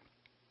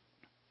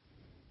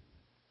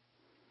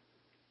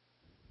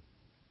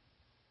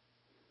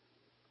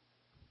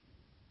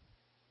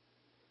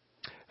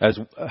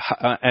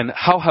 And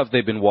how have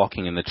they been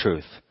walking in the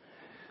truth?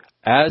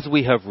 As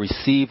we have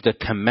received a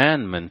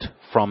commandment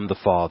from the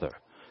Father.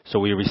 So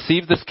we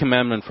receive this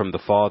commandment from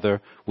the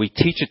Father, we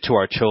teach it to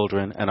our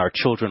children, and our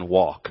children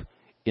walk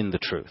in the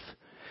truth.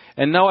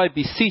 And now I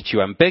beseech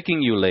you, I'm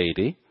begging you,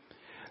 lady,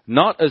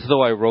 not as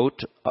though I wrote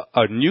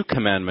a new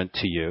commandment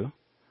to you,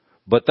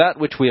 but that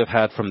which we have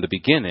had from the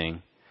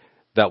beginning,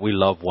 that we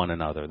love one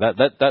another.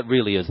 That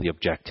really is the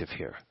objective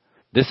here.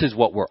 This is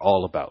what we're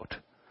all about.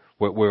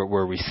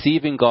 We're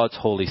receiving God's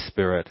Holy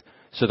Spirit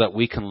so that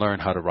we can learn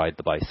how to ride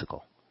the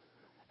bicycle.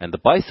 And the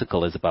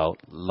bicycle is about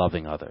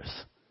loving others.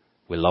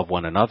 We love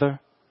one another.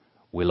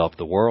 We love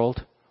the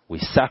world. We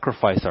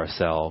sacrifice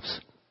ourselves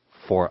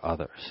for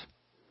others.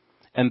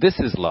 And this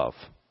is love,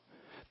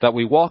 that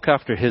we walk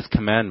after His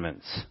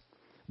commandments.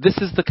 This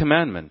is the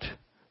commandment,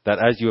 that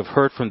as you have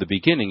heard from the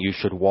beginning, you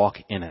should walk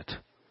in it.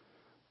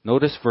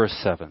 Notice verse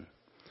 7.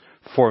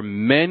 For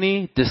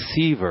many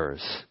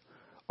deceivers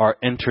are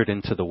entered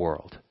into the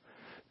world.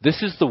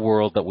 This is the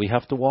world that we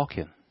have to walk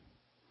in.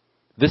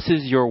 This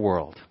is your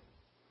world.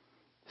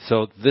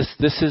 So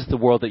this is the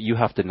world that you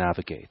have to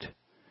navigate.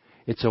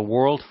 It's a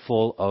world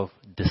full of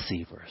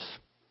deceivers.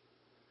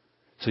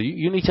 So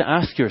you need to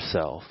ask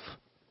yourself,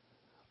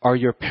 are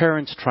your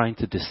parents trying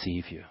to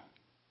deceive you?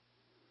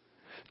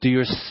 Do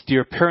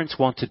your parents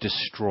want to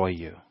destroy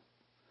you?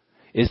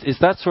 Is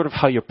that sort of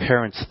how your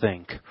parents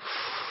think?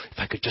 If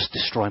I could just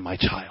destroy my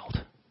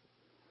child.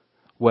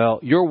 Well,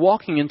 you're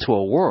walking into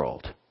a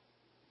world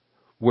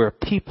where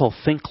people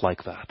think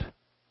like that.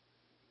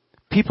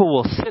 People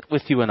will sit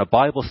with you in a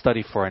Bible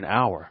study for an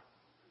hour,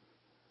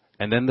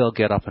 and then they'll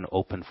get up and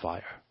open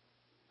fire.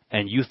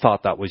 And you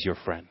thought that was your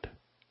friend.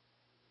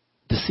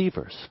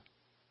 Deceivers.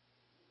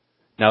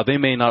 Now, they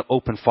may not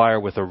open fire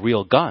with a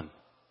real gun,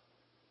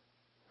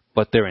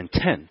 but their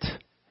intent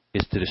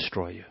is to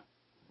destroy you.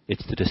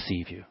 It's to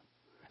deceive you.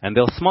 And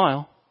they'll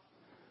smile.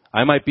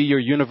 I might be your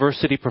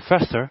university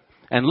professor,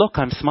 and look,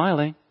 I'm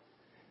smiling.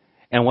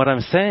 And what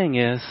I'm saying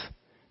is,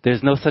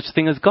 there's no such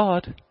thing as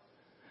God.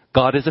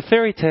 God is a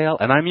fairy tale,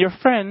 and I'm your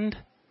friend.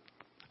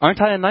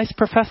 Aren't I a nice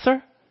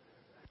professor?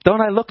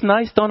 Don't I look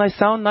nice? Don't I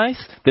sound nice?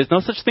 There's no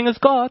such thing as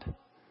God.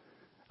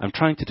 I'm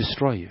trying to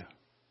destroy you.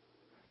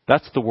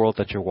 That's the world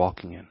that you're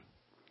walking in.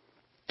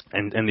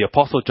 And the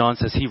Apostle John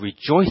says he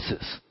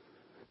rejoices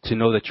to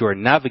know that you are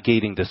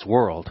navigating this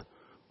world,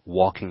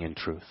 walking in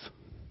truth.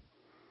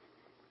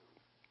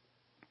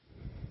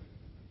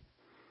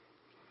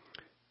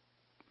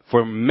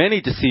 For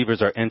many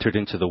deceivers are entered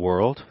into the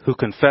world, who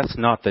confess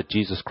not that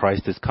Jesus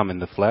Christ is come in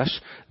the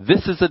flesh.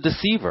 This is a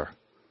deceiver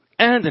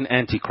and an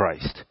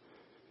antichrist.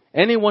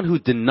 Anyone who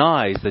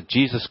denies that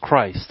Jesus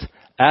Christ,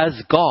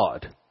 as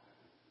God,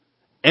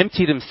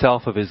 emptied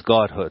himself of his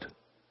godhood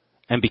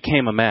and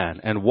became a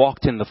man and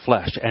walked in the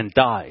flesh and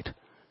died,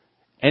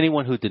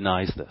 anyone who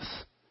denies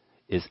this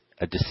is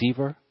a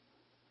deceiver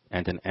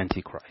and an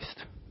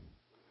antichrist.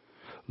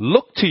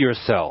 Look to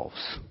yourselves.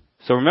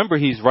 So remember,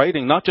 he's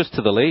writing not just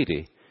to the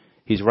lady,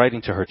 he's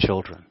writing to her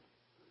children.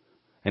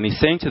 And he's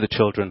saying to the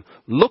children,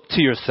 look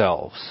to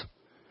yourselves,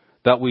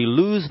 that we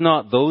lose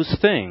not those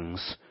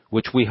things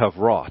which we have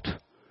wrought,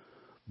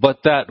 but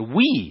that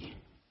we,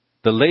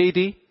 the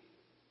lady,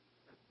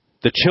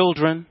 the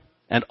children,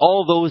 and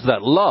all those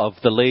that love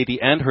the lady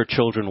and her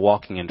children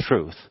walking in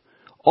truth,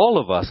 all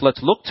of us,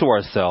 let's look to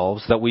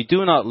ourselves that we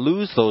do not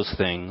lose those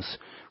things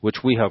which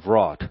we have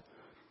wrought,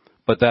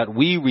 but that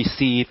we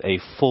receive a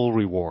full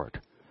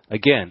reward.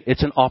 Again,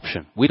 it's an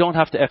option. We don't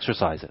have to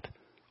exercise it.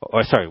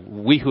 Or sorry,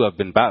 we who have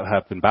been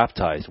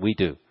baptized, we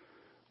do.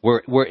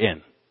 We're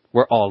in.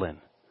 We're all in.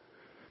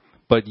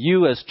 But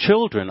you as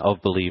children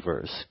of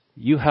believers,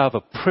 you have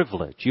a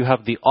privilege. You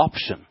have the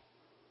option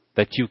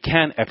that you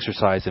can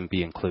exercise and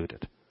be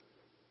included.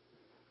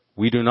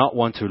 We do not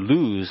want to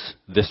lose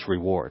this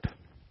reward.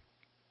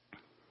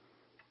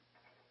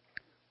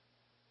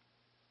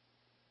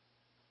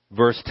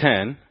 Verse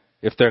 10,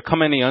 if there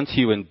come any unto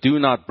you and do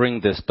not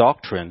bring this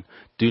doctrine,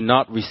 do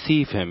not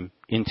receive him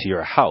into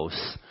your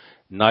house,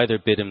 neither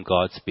bid him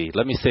Godspeed.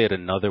 Let me say it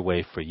another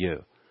way for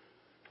you.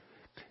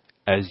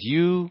 As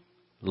you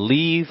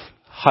leave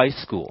high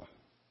school,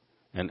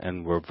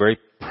 and we're very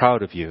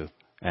proud of you,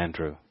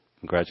 Andrew,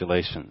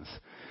 congratulations.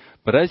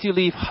 But as you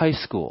leave high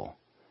school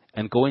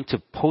and go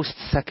into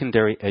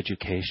post-secondary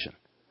education,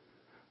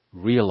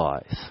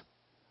 realize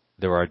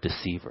there are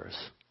deceivers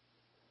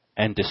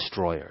and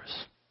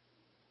destroyers.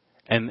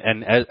 And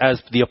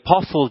as the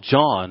Apostle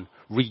John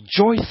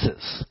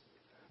rejoices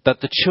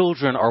that the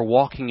children are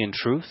walking in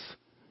truth,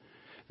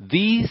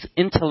 these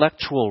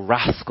intellectual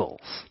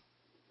rascals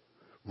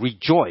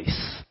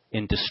rejoice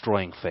in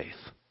destroying faith.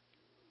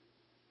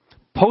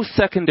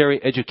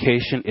 Post-secondary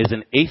education is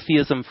an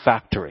atheism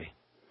factory.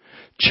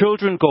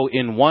 Children go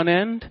in one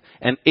end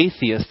and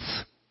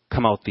atheists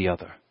come out the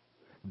other.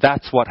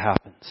 That's what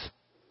happens.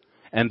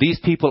 And these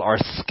people are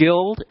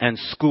skilled and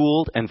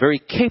schooled and very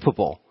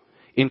capable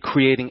in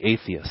creating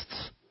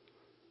atheists.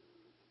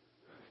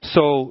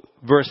 So,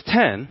 verse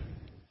 10,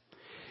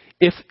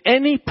 if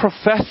any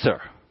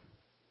professor,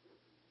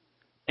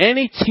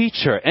 any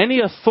teacher, any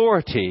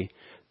authority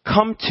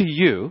come to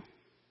you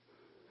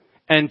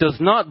and does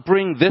not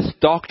bring this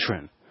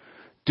doctrine,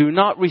 do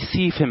not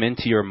receive him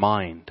into your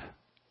mind.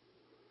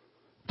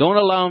 Don't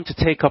allow him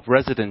to take up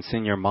residence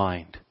in your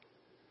mind.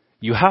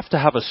 You have to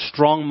have a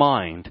strong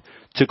mind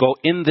to go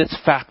in this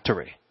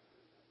factory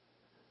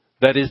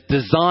that is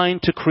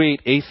designed to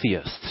create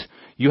atheists.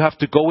 You have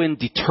to go in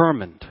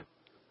determined.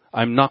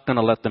 I'm not going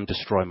to let them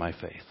destroy my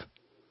faith.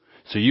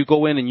 So you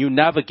go in and you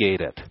navigate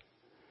it.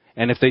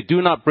 And if they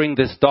do not bring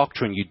this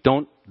doctrine, you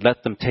don't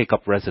let them take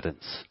up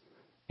residence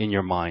in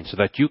your mind so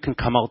that you can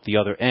come out the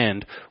other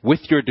end with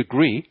your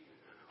degree,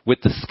 with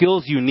the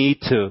skills you need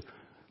to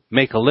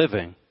make a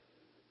living,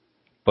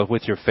 but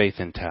with your faith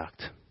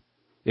intact.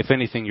 If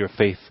anything, your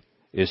faith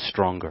is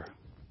stronger.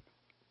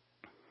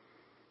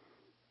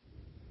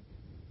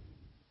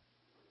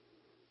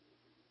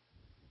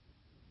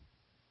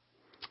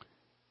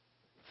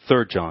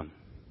 Third John.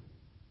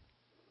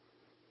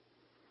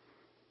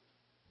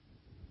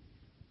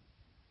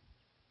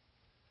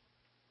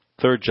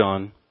 3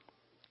 John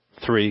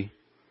 3.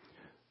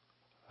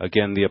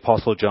 Again, the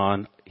Apostle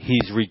John,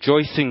 he's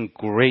rejoicing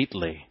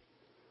greatly.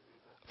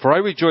 For I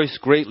rejoice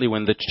greatly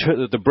when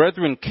the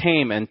brethren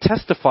came and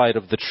testified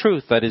of the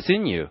truth that is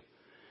in you,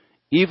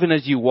 even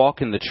as you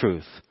walk in the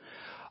truth.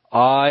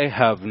 I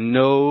have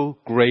no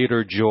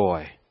greater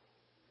joy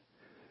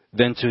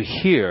than to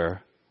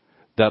hear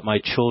that my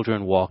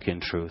children walk in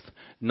truth.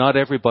 Not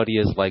everybody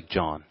is like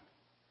John.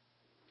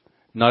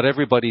 Not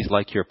everybody's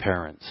like your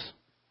parents.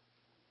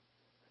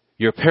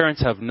 Your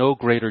parents have no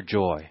greater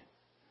joy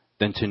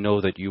than to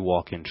know that you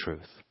walk in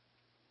truth.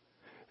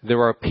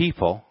 There are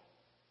people,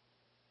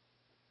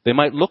 they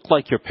might look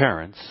like your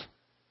parents,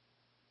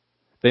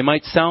 they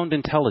might sound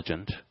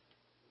intelligent,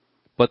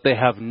 but they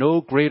have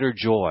no greater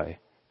joy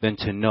than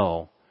to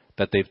know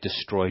that they've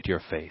destroyed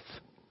your faith.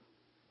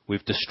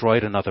 We've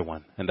destroyed another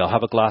one. And they'll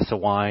have a glass of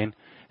wine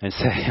and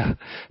say, at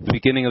the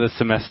beginning of the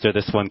semester,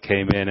 this one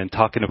came in and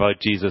talking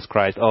about Jesus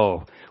Christ.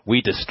 Oh,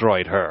 we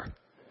destroyed her.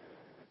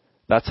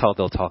 That's how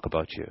they'll talk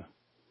about you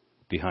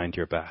behind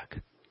your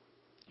back.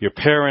 Your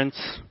parents,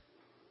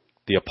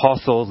 the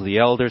apostles, the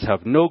elders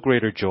have no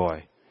greater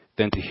joy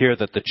than to hear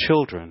that the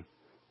children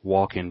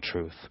walk in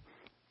truth.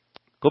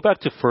 Go back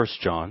to 1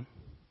 John.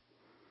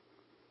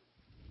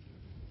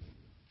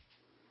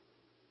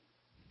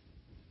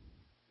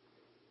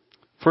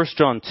 1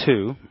 John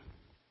 2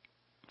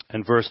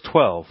 and verse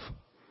 12.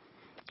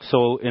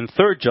 So in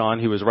 3 John,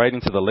 he was writing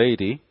to the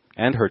lady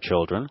and her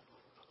children.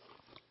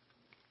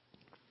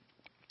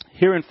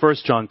 Here in 1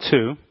 John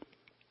 2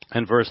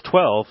 and verse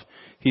 12,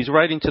 he's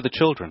writing to the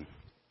children.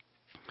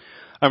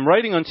 I'm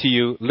writing unto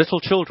you, little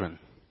children.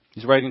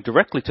 He's writing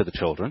directly to the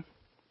children.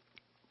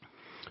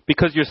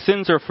 Because your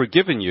sins are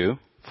forgiven you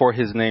for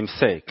his name's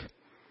sake.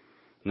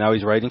 Now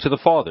he's writing to the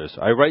fathers.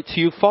 I write to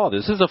you,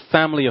 fathers. This is a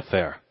family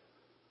affair.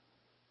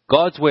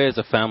 God's way is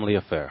a family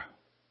affair.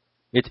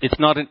 It's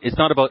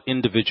not about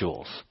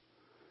individuals.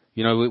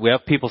 You know, we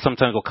have people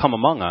sometimes will come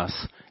among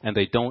us and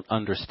they don't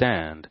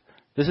understand.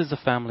 This is a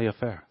family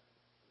affair.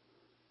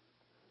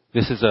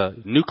 This is a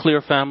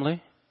nuclear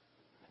family,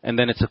 and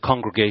then it's a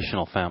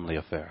congregational family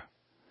affair.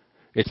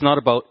 It's not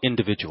about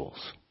individuals.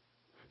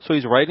 So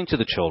he's writing to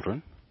the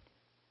children,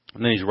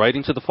 and then he's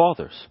writing to the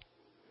fathers.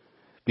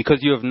 Because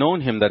you have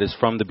known him that is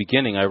from the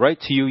beginning, I write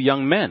to you,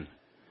 young men,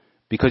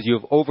 because you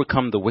have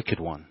overcome the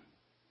wicked one.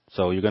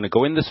 So you're going to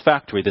go in this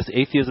factory, this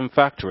atheism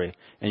factory,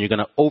 and you're going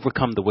to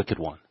overcome the wicked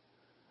one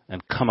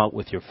and come out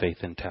with your faith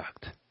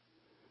intact.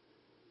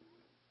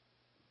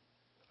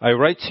 I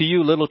write to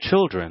you, little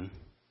children,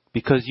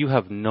 because you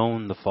have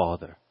known the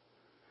Father.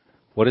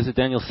 What is it,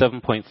 Daniel?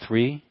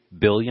 7.3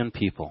 billion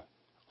people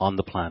on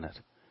the planet.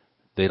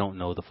 They don't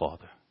know the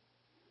Father.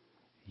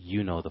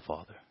 You know the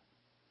Father.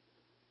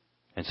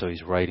 And so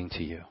he's writing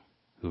to you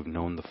who've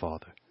known the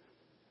Father.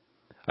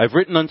 I've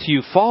written unto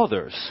you,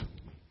 fathers,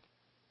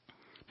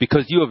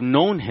 because you have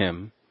known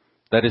him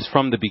that is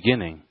from the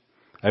beginning.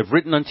 I've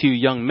written unto you,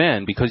 young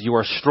men, because you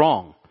are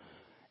strong.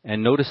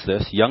 And notice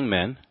this, young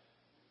men,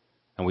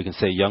 and we can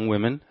say young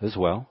women as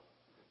well.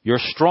 You're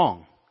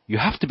strong. You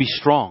have to be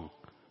strong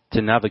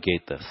to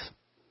navigate this.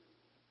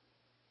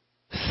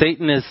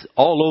 Satan is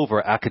all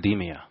over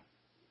academia,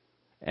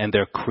 and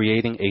they're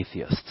creating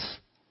atheists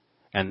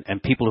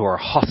and people who are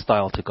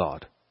hostile to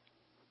God.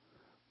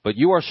 But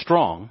you are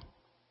strong,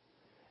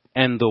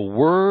 and the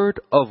word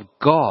of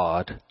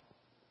God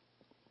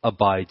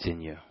abides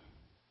in you.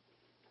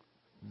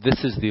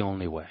 This is the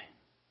only way.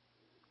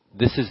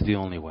 This is the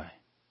only way.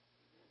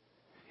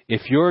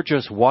 If you're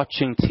just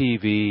watching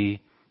TV,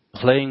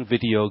 playing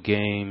video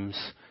games,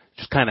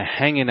 just kind of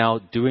hanging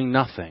out, doing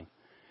nothing,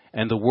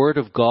 and the word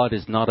of God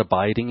is not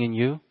abiding in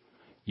you,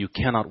 you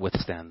cannot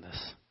withstand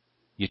this.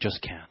 You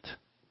just can't.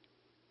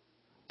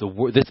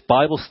 This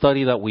Bible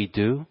study that we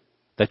do,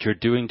 that you're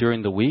doing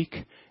during the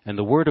week, and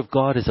the word of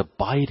God is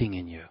abiding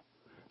in you,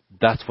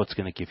 that's what's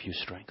going to give you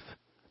strength.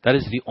 That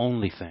is the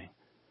only thing.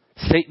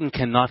 Satan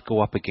cannot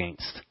go up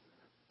against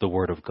the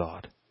word of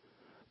God.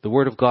 The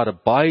word of God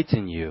abides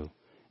in you,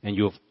 and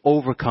you have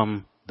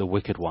overcome the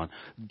wicked one.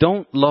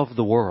 Don't love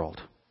the world,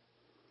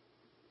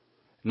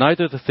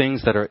 neither the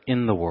things that are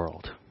in the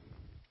world.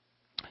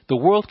 The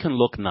world can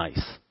look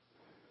nice.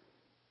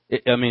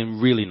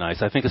 Really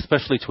nice. I think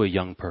especially to a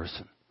young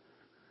person.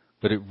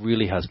 But it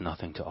really has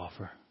nothing to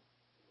offer.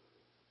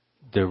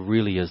 There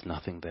really is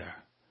nothing there.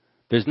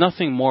 There's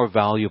nothing more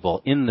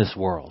valuable in this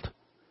world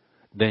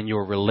than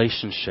your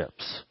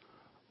relationships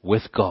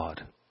with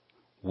God,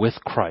 with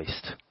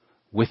Christ,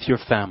 with your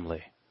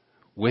family,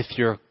 with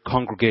your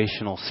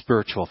congregational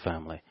spiritual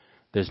family.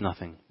 There's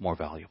nothing more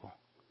valuable.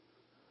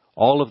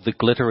 All of the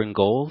glitter and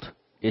gold,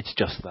 it's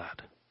just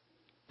that.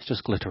 It's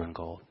just glitter and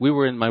gold.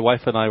 My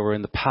wife and I were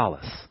in the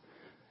palace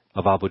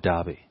of Abu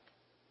Dhabi.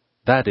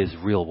 That is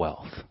real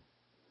wealth.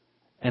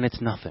 And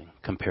it's nothing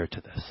compared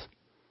to this.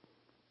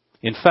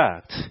 In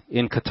fact,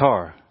 in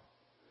Qatar,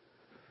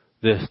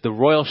 the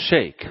royal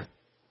sheikh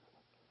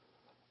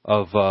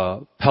of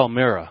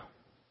Palmyra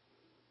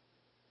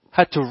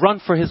had to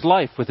run for his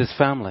life with his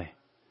family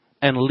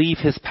and leave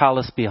his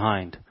palace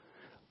behind.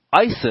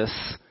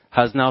 ISIS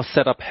has now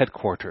set up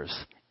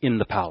headquarters in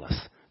the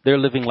palace. They're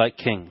living like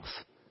kings.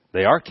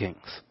 They are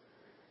kings.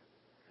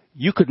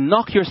 You could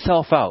knock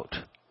yourself out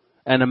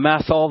and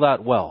amass all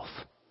that wealth.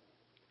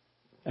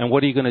 And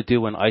what are you going to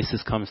do when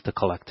ISIS comes to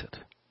collect it?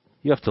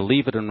 You have to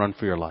leave it and run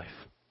for your life.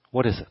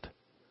 What is it?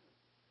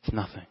 It's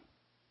nothing.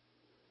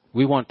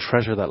 We want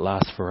treasure that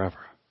lasts forever.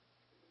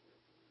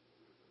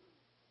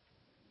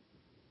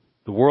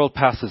 The world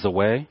passes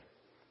away,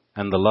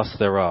 and the lust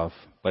thereof,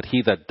 but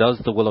he that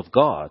does the will of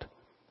God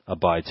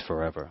abides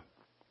forever.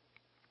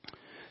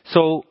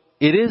 So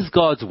it is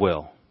God's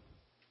will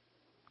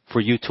for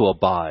you to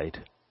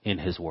abide in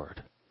his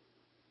word.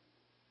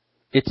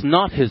 It's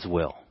not his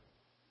will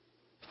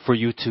for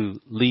you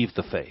to leave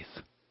the faith,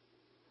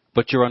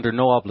 but you're under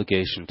no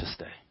obligation to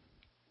stay.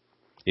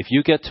 If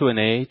you get to an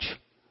age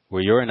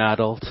where you're an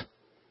adult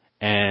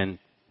and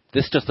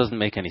this just doesn't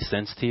make any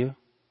sense to you,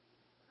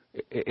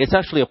 it's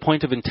actually a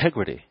point of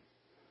integrity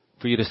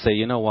for you to say,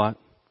 you know what,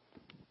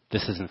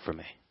 this isn't for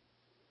me.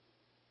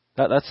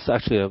 That's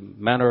actually a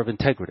manner of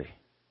integrity.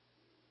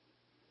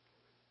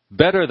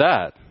 Better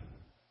that,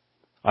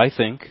 I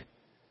think,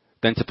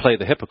 than to play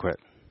the hypocrite.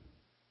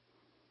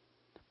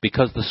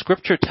 Because the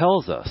scripture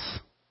tells us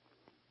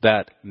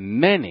that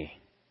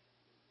many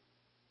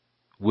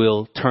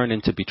will turn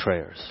into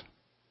betrayers.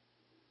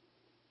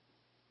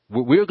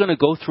 We're going to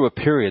go through a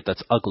period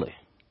that's ugly.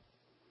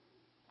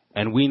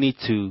 And we need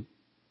to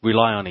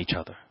rely on each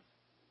other.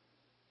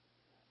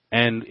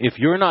 And if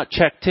you're not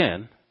checked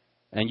in,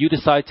 and you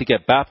decide to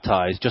get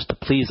baptized just to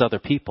please other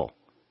people,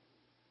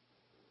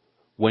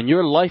 when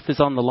your life is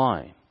on the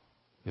line,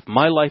 if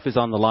my life is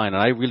on the line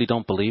and I really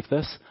don't believe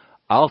this,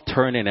 I'll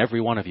turn in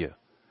every one of you.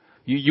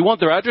 You want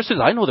their addresses?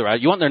 I know their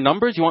addresses. You want their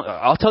numbers?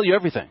 I'll tell you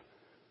everything.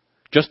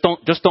 Just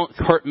don't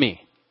hurt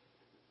me.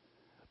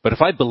 But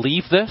if I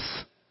believe this,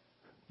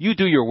 you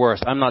do your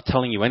worst. I'm not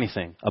telling you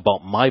anything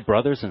about my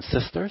brothers and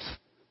sisters.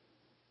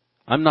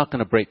 I'm not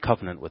going to break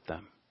covenant with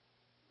them.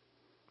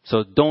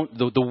 So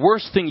the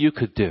worst thing you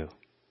could do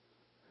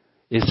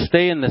is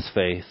stay in this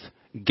faith,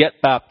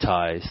 get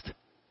baptized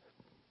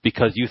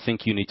because you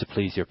think you need to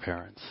please your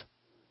parents.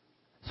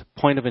 It's a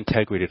point of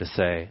integrity to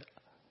say,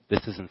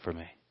 this isn't for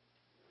me.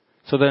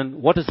 So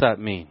then what does that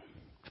mean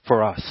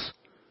for us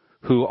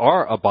who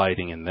are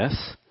abiding in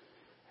this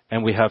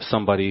and we have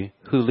somebody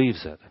who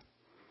leaves it?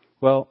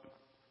 Well,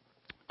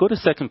 Go to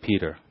 2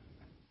 Peter.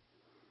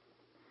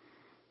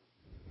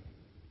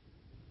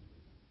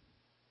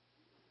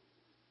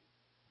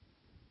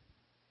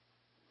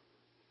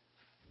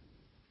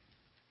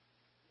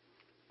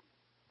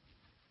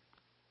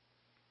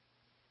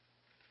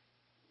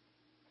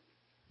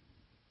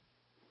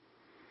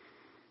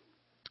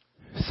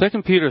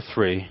 Second Peter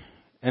 3,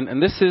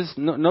 and this is,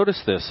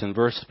 notice this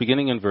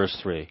beginning in verse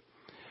 3.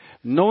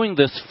 Knowing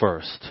this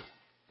first,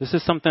 this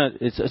is something,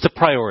 it's a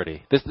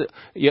priority.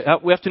 We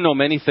have to know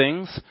many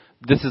things.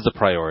 This is a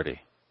priority.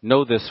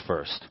 Know this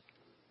first.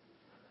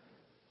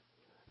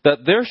 That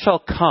there shall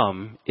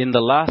come in the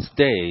last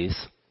days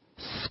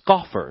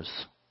scoffers.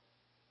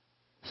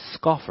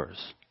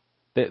 Scoffers.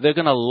 They're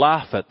going to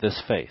laugh at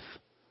this faith.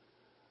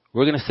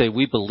 We're going to say,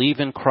 we believe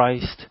in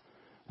Christ.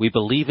 We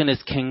believe in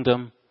His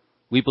kingdom.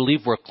 We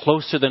believe we're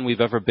closer than we've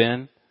ever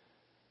been.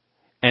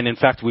 And in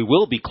fact, we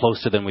will be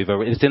closer than we've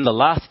ever been. It's in the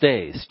last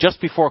days, just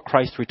before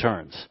Christ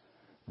returns.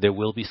 There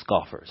will be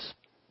scoffers.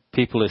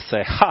 People who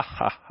say, ha,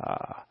 ha,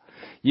 ha.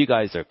 You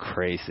guys are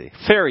crazy.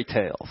 Fairy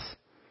tales.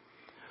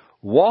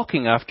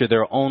 Walking after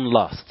their own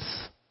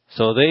lusts.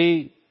 So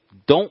they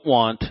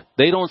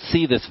don't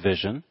see this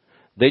vision.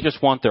 They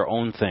just want their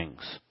own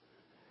things.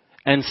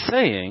 And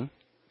saying,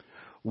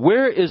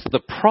 where is the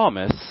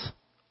promise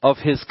of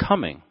His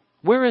coming?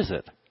 Where is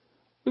it?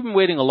 We've been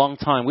waiting a long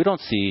time. We don't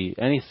see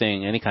any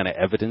kind of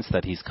evidence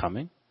that He's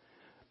coming.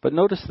 But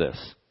notice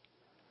this.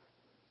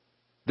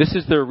 This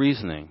is their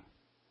reasoning.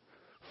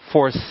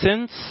 For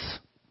since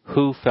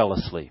who fell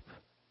asleep?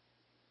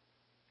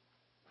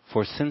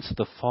 For since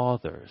the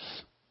fathers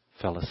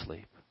fell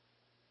asleep.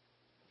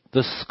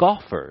 The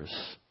scoffers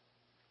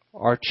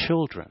are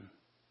children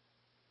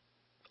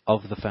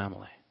of the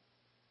family.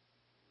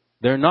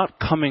 They're not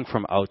coming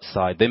from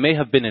outside. They may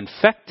have been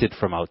infected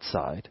from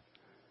outside,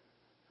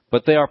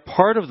 but they are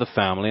part of the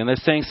family, and they're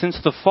saying, since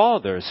the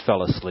fathers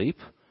fell asleep,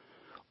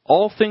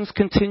 all things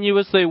continue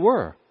as they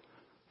were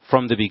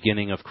from the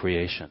beginning of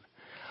creation.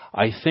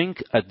 I think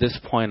at this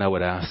point I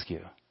would ask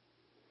you,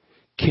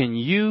 can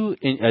you,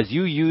 as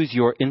you use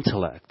your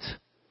intellect,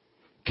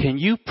 can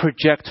you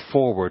project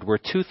forward? We're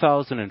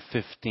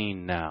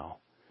 2015 now.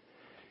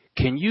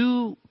 Can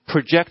you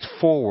project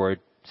forward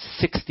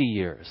 60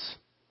 years?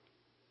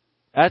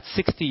 Add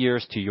 60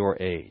 years to your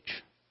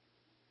age.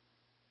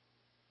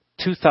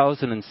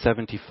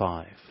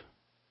 2075.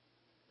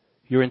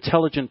 You're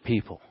intelligent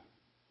people.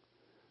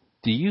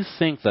 Do you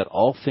think that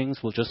all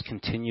things will just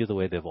continue the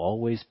way they've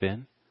always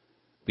been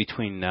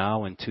between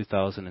now and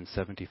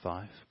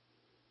 2075?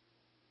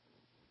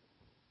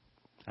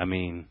 I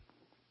mean,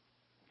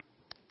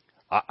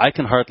 I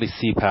can hardly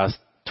see past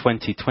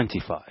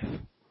 2025.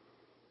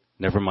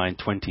 Never mind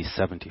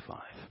 2075.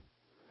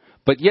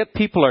 But yet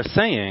people are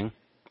saying,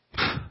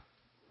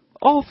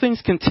 all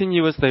things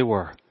continue as they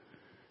were.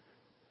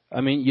 I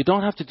mean, you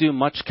don't have to do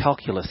much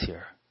calculus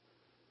here.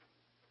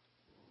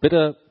 Bit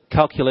of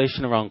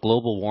calculation around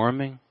global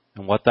warming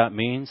and what that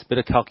means. Bit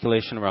of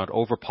calculation around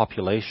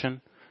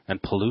overpopulation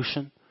and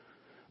pollution.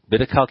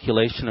 Bit of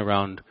calculation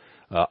around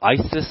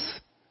ISIS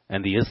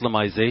and the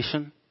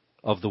Islamization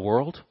of the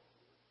world.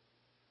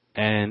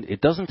 And it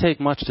doesn't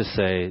take much to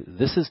say,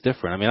 this is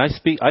different. I mean,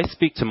 I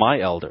speak to my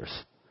elders.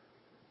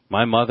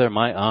 My mother,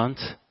 my aunt,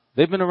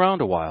 they've been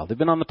around a while. They've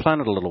been on the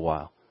planet a little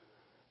while.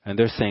 And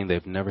they're saying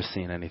they've never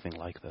seen anything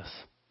like this.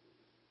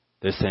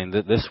 They're saying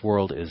that this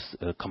world is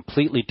a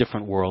completely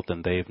different world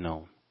than they've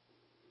known.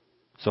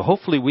 So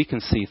hopefully we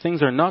can see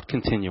things are not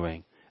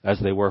continuing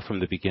as they were from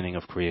the beginning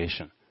of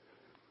creation.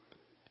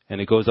 And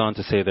it goes on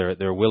to say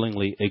they're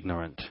willingly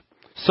ignorant.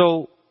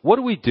 So what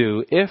do we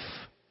do if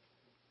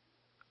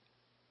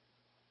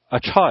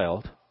a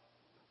child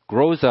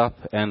grows up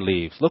and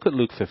leaves? Look at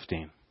Luke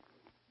 15.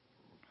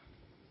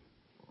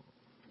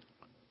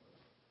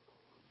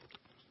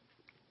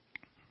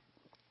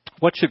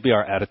 What should be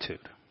our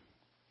attitude?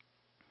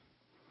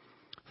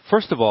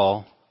 First of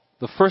all,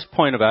 the first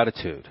point of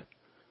attitude,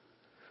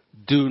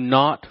 do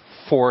not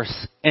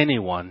force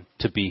anyone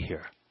to be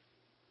here.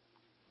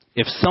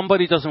 If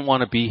somebody doesn't want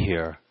to be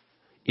here,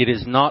 it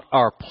is not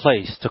our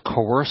place to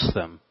coerce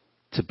them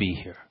to be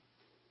here.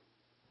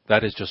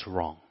 That is just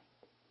wrong.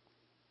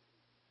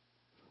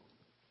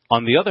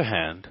 On the other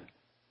hand,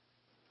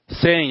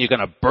 saying you're going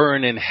to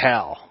burn in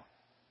hell,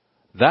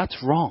 that's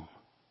wrong.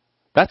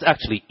 That's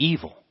actually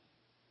evil.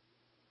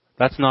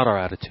 That's not our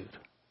attitude.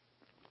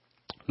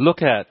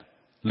 Look at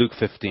Luke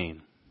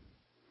 15,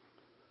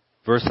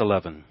 verse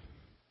 11.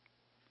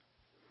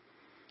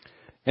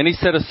 And he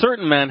said, a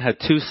certain man had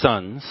 2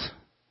 sons,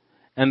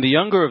 and the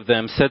younger of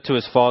them said to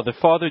his father,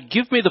 Father,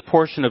 give me the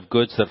portion of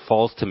goods that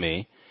falls to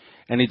me.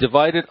 And he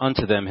divided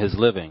unto them his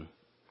living.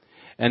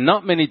 And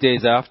not many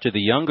days after, the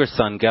younger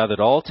son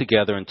gathered all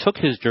together and took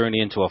his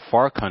journey into a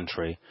far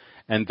country,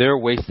 and there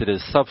wasted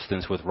his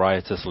substance with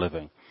riotous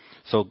living.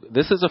 So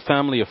this is a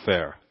family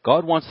affair.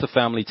 God wants the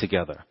family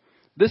together.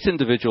 This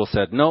individual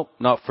said, no,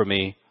 not for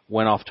me,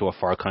 went off to a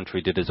far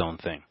country, did his own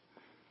thing.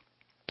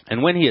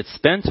 And when he had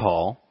spent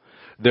all,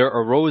 there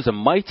arose a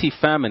mighty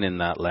famine in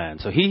that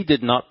land. So he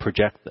did not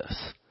project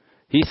this.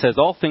 He says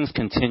all things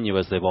continue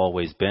as they've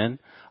always been.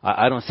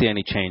 I don't see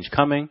any change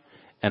coming,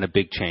 and a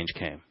big change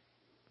came.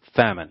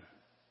 Famine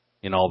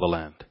in all the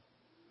land.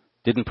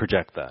 Didn't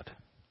project that.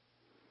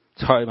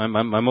 It's hard. My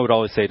mom would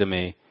always say to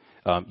me,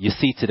 you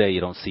see today,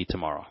 you don't see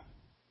tomorrow.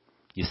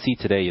 You see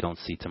today, you don't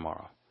see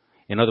tomorrow.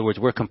 In other words,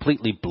 we're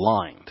completely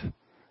blind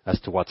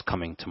as to what's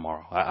coming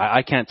tomorrow.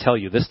 I can't tell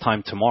you this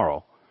time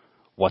tomorrow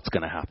what's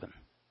going to happen.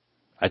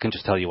 I can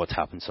just tell you what's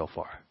happened so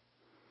far.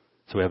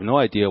 So we have no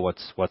idea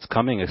what's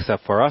coming,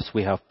 except for us,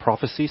 we have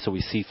prophecy, so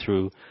we see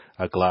through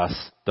a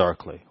glass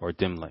darkly or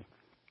dimly.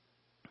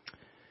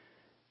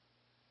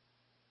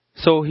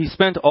 So he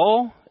spent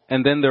all,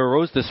 and then there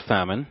arose this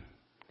famine,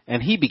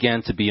 and he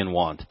began to be in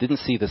want. Didn't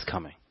see this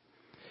coming.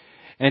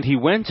 And he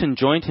went and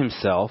joined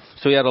himself.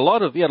 So he had a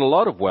lot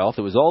of wealth.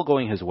 It was all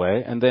going his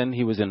way, and then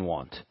he was in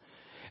want.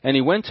 And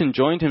he went and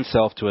joined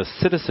himself to a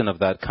citizen of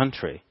that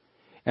country.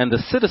 And the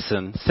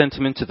citizen sent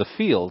him into the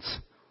fields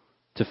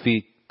to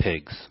feed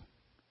pigs.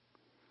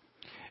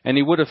 And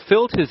he would have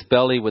filled his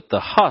belly with the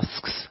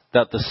husks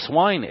that the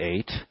swine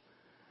ate,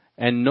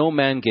 and no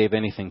man gave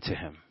anything to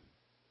him.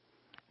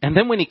 And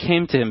then when he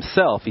came to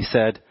himself, he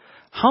said,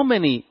 how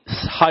many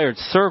hired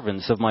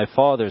servants of my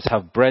father's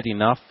have bread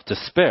enough to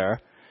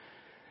spare,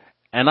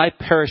 and I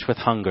perish with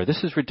hunger?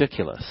 This is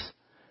ridiculous.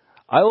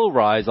 I will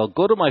rise, I'll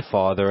go to my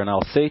father, and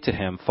I'll say to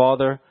him,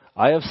 Father,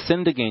 I have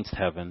sinned against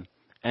heaven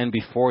and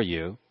before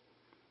you.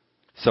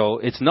 So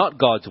it's not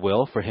God's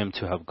will for him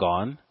to have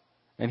gone.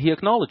 And he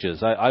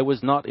acknowledges, I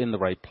was not in the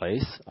right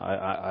place.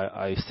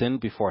 I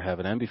sinned before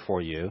heaven and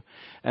before you.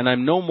 And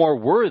I'm no more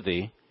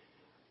worthy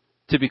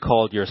to be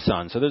called your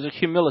son. So there's a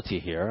humility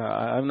here.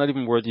 I'm not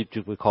even worthy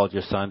to be called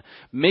your son.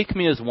 Make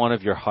me as one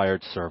of your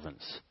hired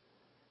servants.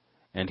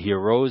 And he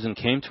arose and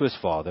came to his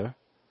father.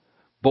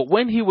 But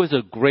when he was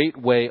a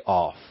great way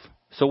off,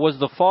 so was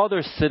the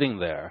father sitting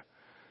there,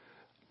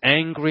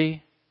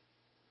 angry,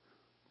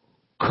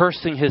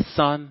 cursing his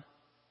son,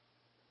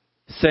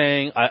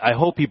 saying, I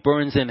hope he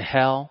burns in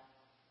hell?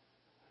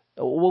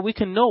 Well, we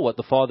can know what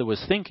the father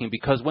was thinking,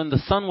 because when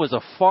the son was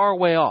a far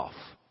way off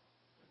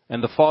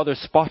and the father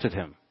spotted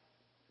him,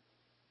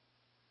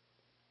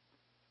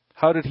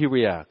 how did he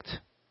react?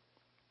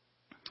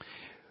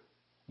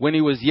 When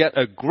he was yet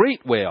a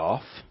great way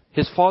off,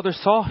 his father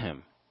saw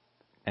him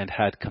and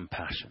had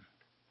compassion.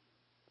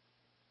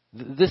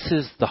 This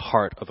is the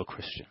heart of a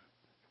Christian,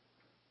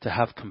 to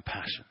have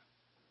compassion.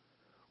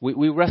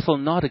 We wrestle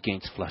not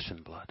against flesh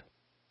and blood,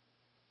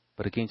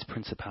 but against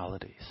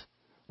principalities.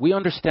 We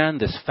understand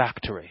this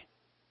factory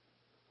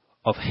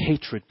of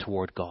hatred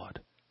toward God.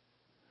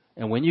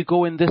 And when you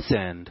go in this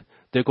end,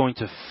 they're going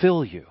to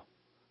fill you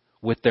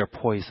with their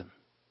poison.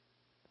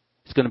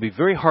 It's going to be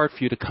very hard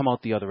for you to come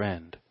out the other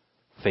end,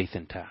 faith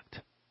intact.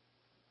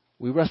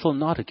 We wrestle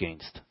not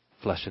against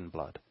flesh and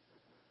blood,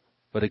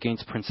 but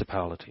against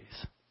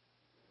principalities.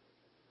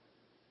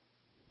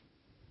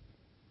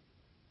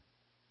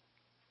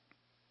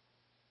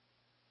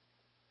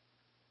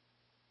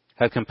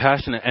 Had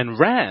compassion and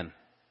ran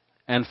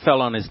and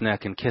fell on his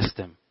neck and kissed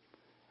him.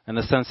 And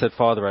the son said,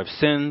 Father, I've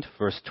sinned.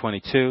 Verse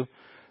 22.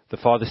 The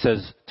father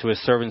says to his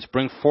servants,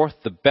 bring forth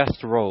the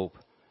best robe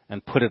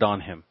and put it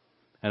on him,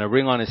 and a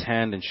ring on his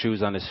hand and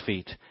shoes on his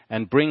feet.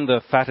 And bring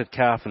the fatted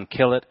calf and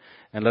kill it,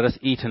 and let us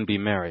eat and be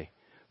merry.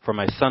 For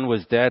my son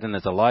was dead and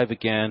is alive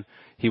again.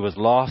 He was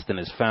lost and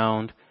is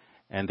found.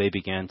 And they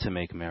began to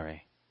make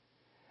merry.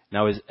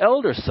 Now his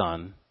elder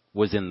son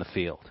was in the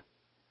field,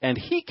 and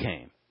he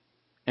came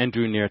and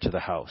drew near to the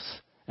house,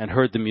 and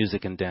heard the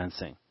music and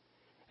dancing.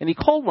 And he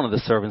called one of the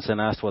servants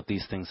and asked what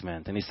these things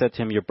meant. And he said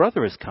to him, your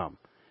brother has come,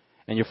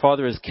 and your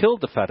father has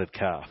killed the fatted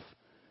calf,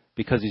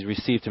 because he's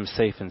received him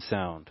safe and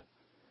sound.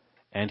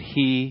 And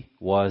he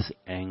was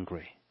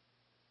angry.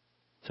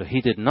 So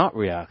he did not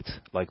react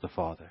like the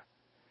father,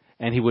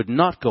 and he would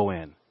not go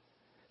in.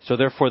 So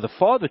therefore the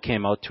father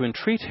came out to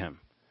entreat him.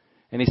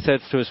 And he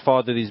said to his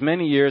father, these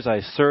many years I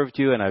served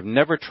you, and I've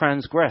never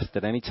transgressed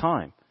at any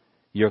time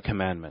your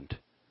commandment.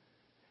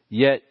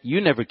 Yet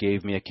you never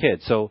gave me a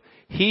kid. So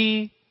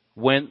he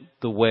went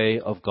the way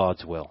of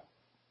God's will.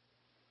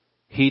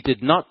 He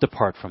did not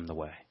depart from the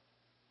way.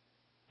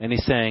 And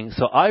he's saying,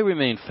 so I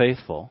remained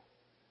faithful.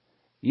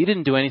 You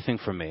didn't do anything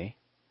for me.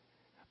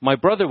 My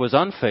brother was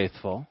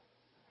unfaithful.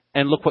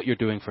 And look what you're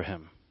doing for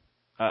him.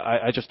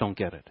 I just don't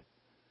get it.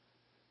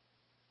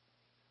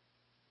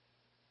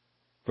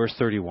 Verse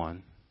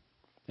 31.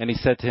 And he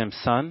said to him,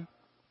 son,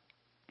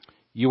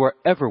 you are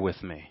ever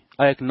with me.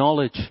 I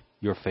acknowledge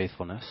your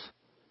faithfulness.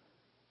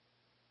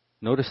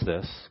 Notice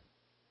this.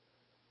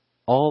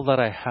 All that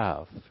I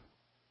have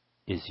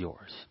is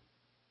yours.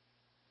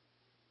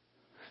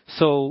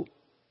 So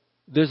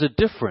there's a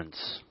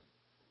difference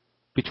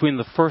between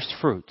the first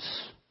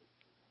fruits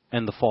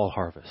and the fall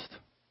harvest.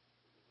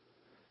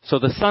 So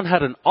the son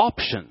had an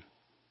option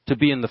to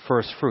be in the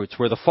first fruits,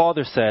 where the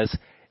father says,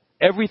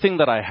 everything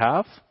that I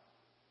have,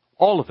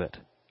 all of it,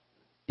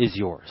 is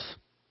yours.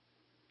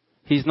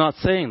 He's not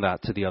saying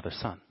that to the other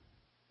son.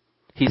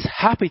 He's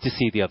happy to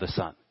see the other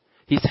son.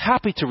 He's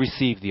happy to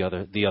receive the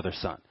other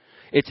son.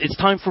 It's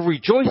time for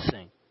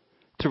rejoicing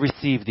to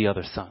receive the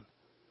other son.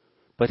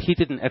 But he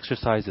didn't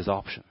exercise his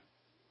option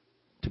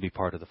to be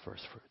part of the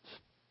first fruits.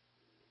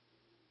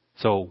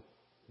 So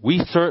we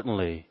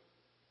certainly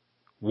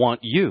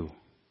want you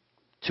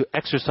to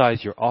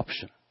exercise your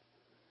option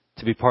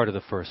to be part of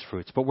the first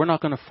fruits. But we're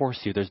not going to force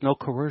you. There's no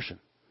coercion.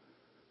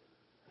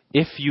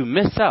 If you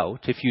miss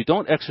out, if you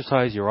don't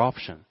exercise your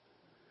option,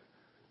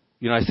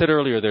 I said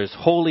earlier there's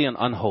holy and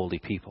unholy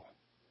people.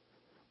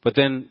 But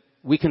then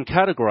we can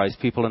categorize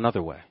people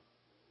another way.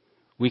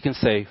 We can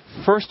say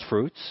first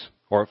fruits,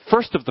 or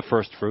first of the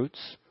first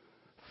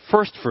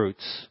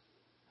fruits,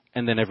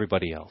 and then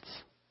everybody else.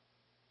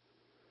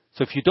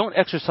 So if you don't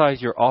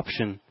exercise your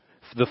option,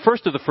 the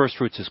first of the first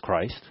fruits is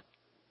Christ.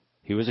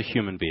 He was a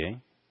human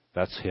being.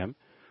 That's him.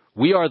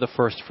 We are the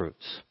first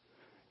fruits.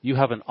 You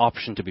have an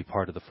option to be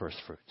part of the first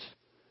fruits.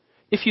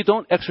 If you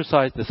don't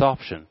exercise this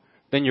option,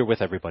 then you're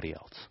with everybody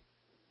else.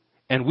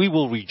 And we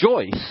will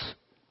rejoice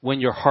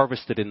when you're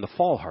harvested in the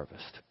fall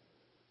harvest.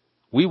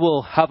 We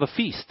will have a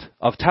feast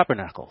of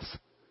tabernacles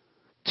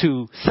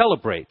to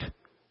celebrate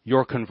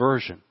your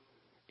conversion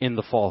in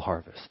the fall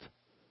harvest.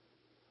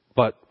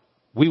 But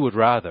we would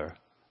rather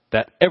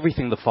that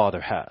everything the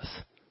Father has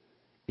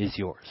is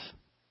yours,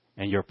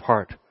 and you're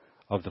part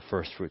of the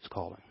first fruits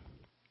calling.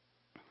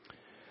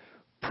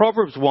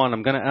 Proverbs 1,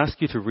 I'm going to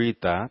ask you to read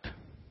that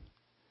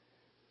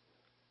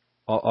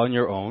on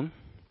your own,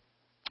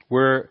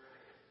 where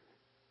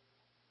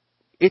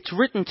it's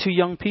written to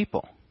young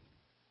people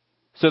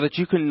so that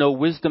you can know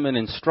wisdom and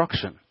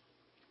instruction,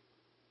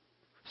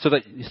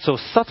 so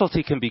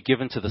subtlety can be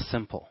given to the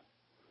simple.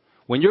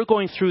 When you're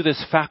going through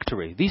this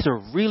factory, these are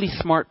really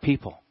smart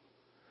people.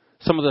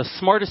 Some of the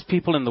smartest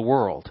people in the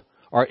world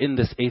are in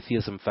this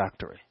atheism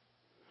factory.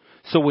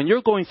 So when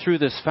you're going through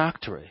this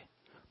factory,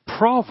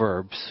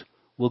 Proverbs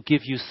will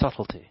give you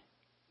subtlety.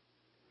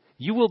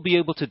 You will be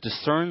able to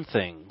discern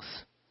things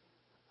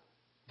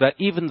that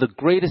even the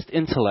greatest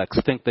intellects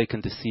think they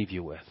can deceive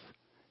you with.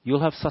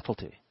 You'll have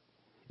subtlety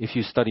if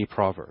you study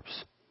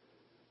Proverbs.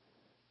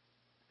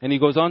 And he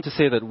goes on to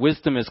say that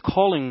wisdom is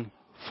calling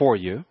for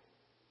you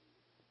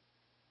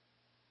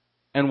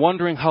and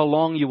wondering how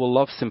long you will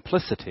love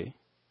simplicity.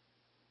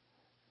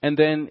 And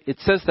then it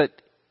says that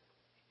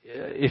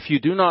if you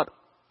do not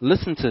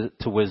listen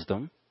to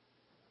wisdom,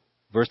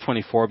 verse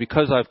 24,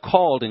 because I've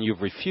called and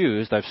you've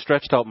refused, I've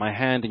stretched out my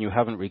hand and you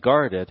haven't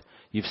regarded,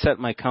 you've set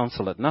my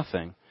counsel at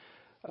nothing,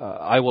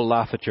 I will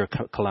laugh at your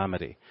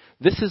calamity.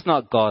 This is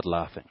not God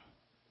laughing.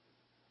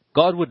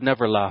 God would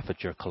never laugh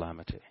at your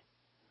calamity.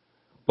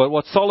 But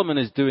what Solomon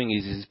is doing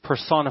is he's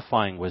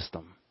personifying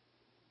wisdom.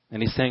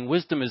 And he's saying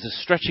wisdom is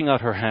stretching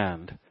out her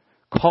hand,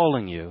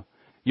 calling you.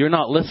 You're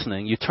not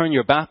listening. You turn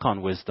your back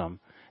on wisdom.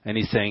 And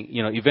he's saying,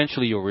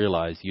 eventually you'll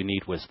realize you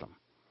need wisdom.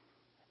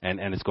 And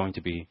it's going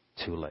to be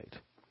too late.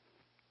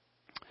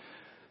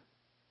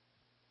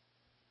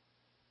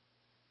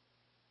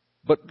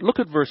 But look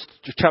at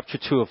chapter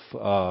 2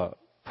 of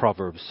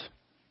Proverbs.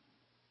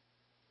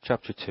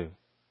 Chapter 2.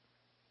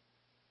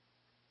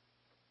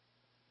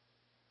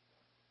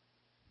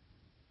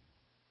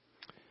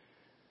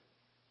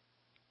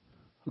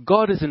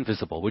 God is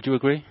invisible. Would you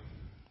agree?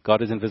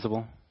 God is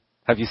invisible.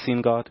 Have you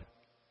seen God?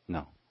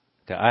 No.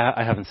 Okay,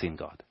 I haven't seen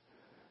God.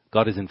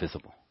 God is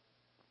invisible.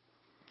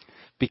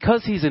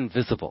 Because he's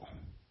invisible,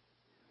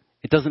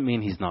 it doesn't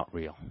mean he's not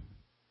real.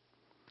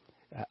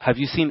 Have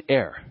you seen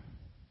air?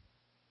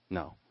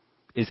 No.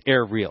 Is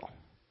air real?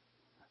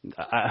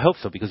 I hope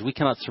so, because we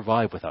cannot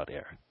survive without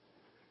air.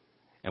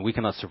 And we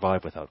cannot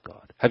survive without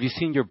God. Have you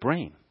seen your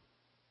brain?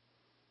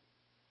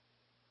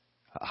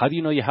 How do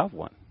you know you have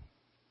one?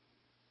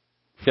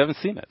 If you haven't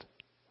seen it.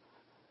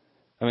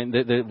 I mean,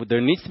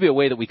 there needs to be a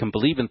way that we can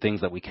believe in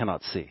things that we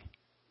cannot see.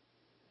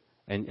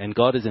 And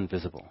God is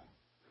invisible.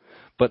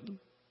 But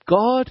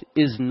God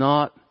is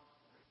not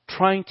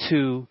trying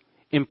to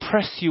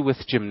impress you with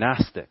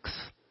gymnastics.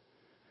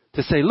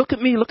 To say, look at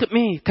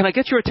me. Can I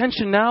get your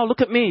attention now?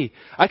 Look at me.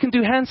 I can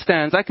do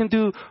handstands. I can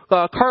do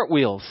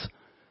cartwheels.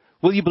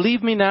 Will you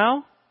believe me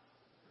now?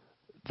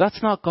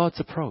 That's not God's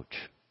approach.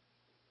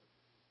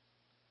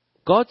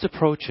 God's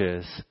approach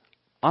is,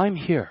 I'm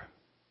here.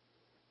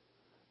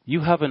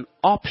 You have an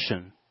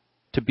option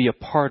to be a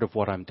part of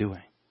what I'm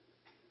doing.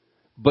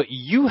 But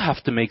you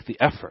have to make the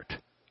effort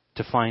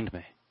to find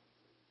me.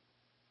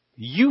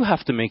 You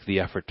have to make the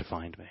effort to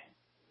find me.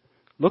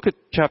 Look at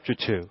chapter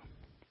 2.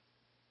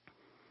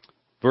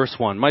 Verse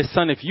 1. My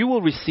son, if you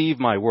will receive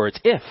my words,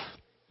 if,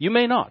 you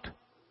may not.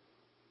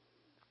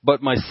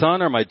 But my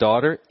son or my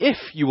daughter, if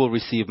you will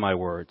receive my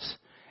words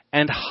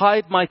and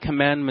hide my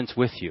commandments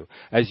with you.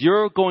 As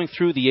you're going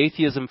through the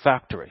atheism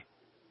factory,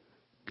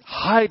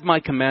 hide my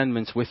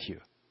commandments with you,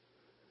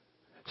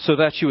 so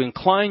that you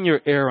incline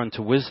your ear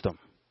unto wisdom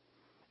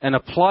and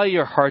apply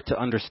your heart to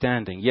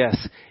understanding. Yes,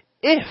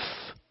 if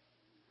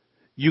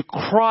you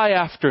cry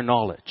after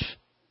knowledge.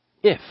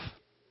 If.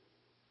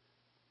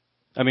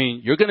 I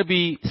mean, you're going to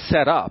be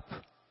set up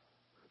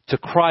to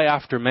cry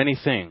after many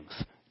things.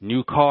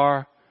 New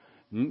car,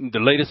 the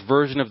latest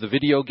version of the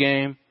video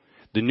game,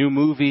 the new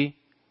movie.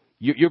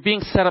 You're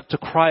being set up to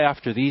cry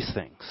after these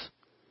things.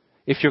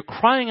 If you're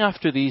crying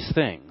after these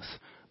things,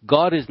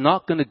 God is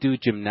not going to do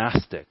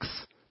gymnastics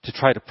to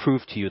try to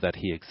prove to you that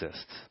he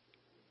exists.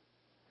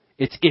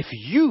 It's if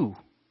you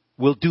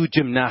will do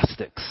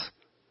gymnastics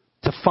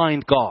to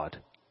find God,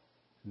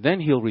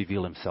 then he'll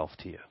reveal himself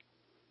to you.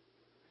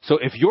 So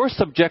if your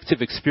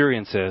subjective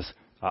experience is,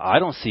 I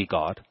don't see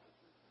God,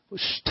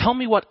 tell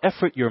me what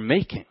effort you're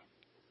making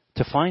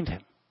to find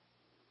him.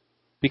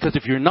 Because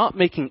if you're not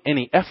making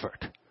any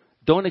effort,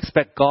 don't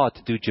expect God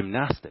to do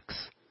gymnastics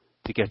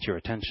to get your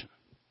attention.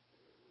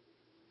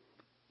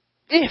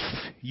 If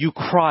you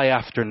cry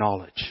after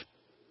knowledge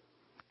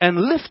and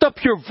lift up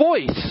your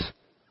voice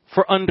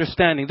for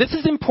understanding, this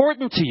is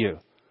important to you.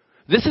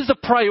 This is a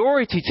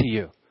priority to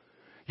you.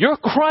 You're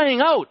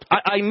crying out,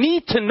 I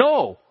need to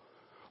know.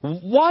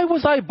 Why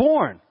was I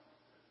born?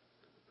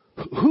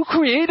 Who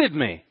created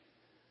me?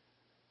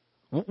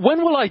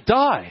 When will I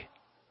die?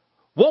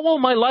 What will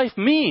my life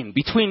mean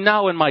between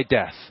now and my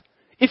death?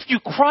 If you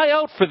cry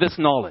out for this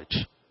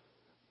knowledge,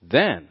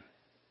 then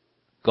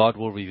God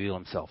will reveal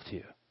himself to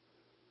you.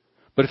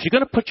 But if you're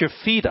going to put your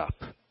feet up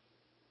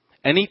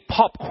and eat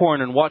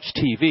popcorn and watch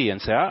TV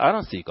and say, I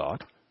don't see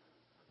God,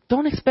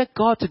 don't expect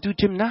God to do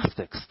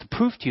gymnastics to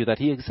prove to you that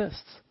he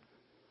exists.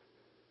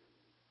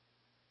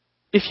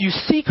 If you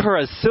seek her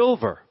as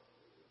silver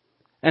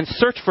and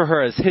search for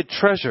her as hid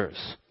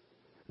treasures,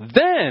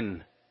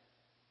 then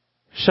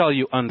shall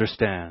you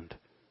understand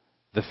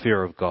the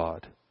fear of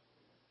God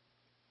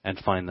and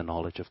find the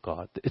knowledge of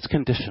God. It's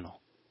conditional.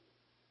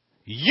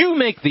 You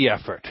make the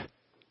effort.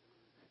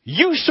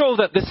 You show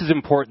that this is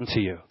important to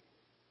you.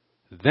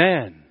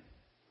 Then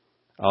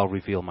I'll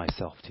reveal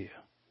myself to you.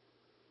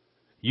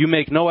 You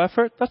make no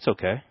effort, that's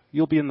okay.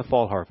 You'll be in the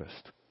fall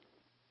harvest.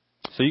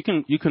 So you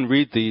can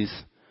read these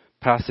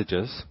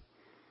passages.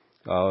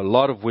 A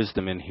lot of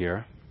wisdom in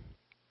here.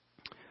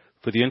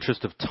 For the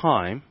interest of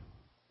time,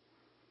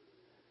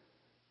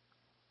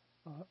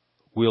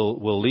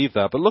 we'll leave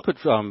that. But look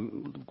at,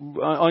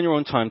 on your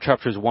own time,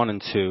 chapters 1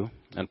 and 2,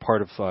 and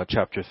part of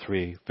chapter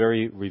 3.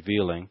 Very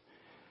revealing.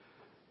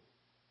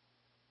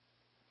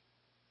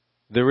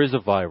 There is a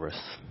virus.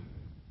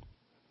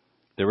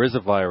 There is a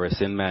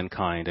virus in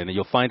mankind, and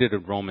you'll find it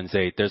in Romans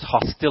 8. There's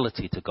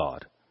hostility to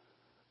God.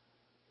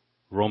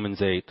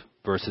 Romans 8,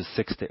 verses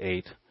 6 to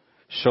 8,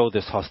 show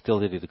this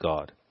hostility to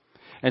God.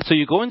 And so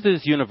you go into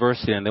this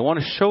university, and they want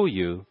to show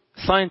you,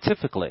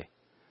 scientifically,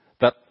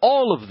 that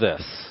all of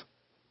this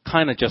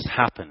kind of just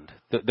happened.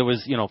 There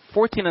was,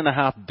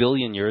 14.5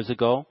 billion years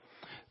ago.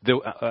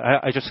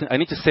 I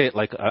need to say it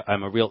like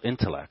I'm a real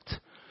intellect.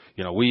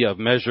 We have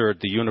measured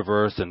the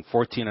universe, and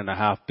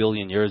 14.5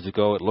 billion years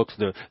ago, it looks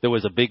there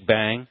was a big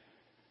bang,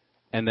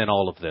 and then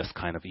all of this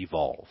kind of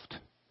evolved.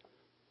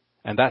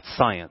 And that's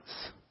science.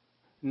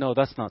 No,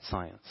 that's not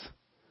science.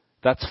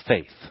 That's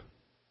faith.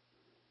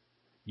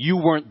 You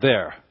weren't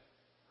there.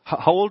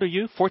 How old are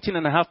you?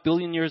 14.5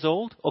 billion years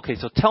old? Okay,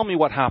 so tell me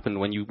what happened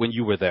when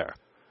you were there.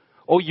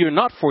 Oh, you're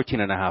not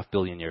 14.5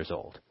 billion years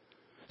old.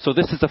 So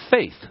this is a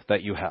faith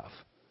that you have.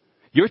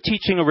 You're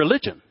teaching a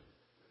religion,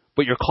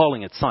 but you're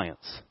calling it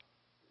science.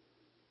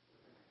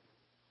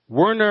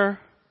 Werner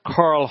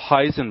Karl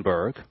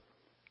Heisenberg,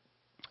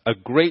 a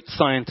great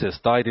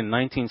scientist, died in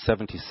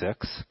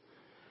 1976.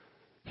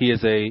 He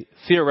is a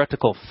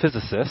theoretical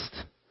physicist,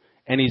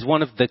 and he's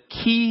one of the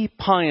key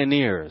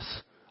pioneers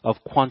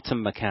of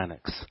quantum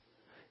mechanics.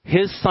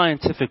 His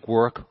scientific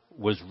work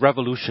was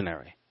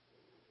revolutionary.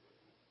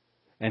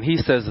 And he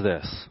says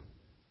this: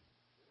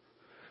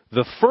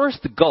 the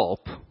first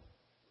gulp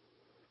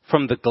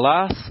from the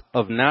glass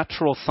of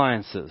natural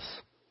sciences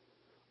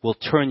will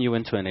turn you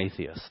into an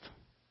atheist.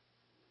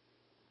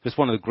 He's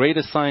one of the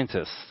greatest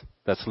scientists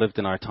that's lived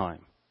in our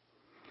time.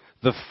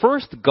 The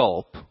first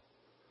gulp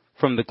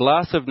from the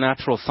glass of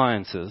natural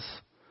sciences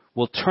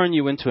will turn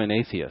you into an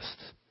atheist.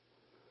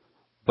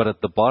 But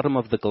at the bottom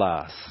of the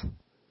glass,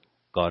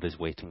 God is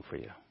waiting for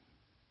you.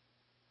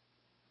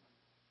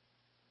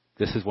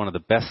 This is one of the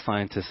best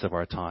scientists of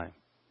our time,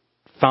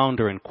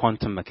 founder in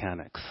quantum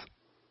mechanics.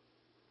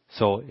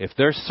 So if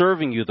they're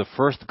serving you the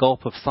first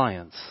gulp of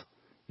science,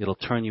 it'll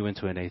turn you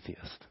into an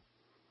atheist.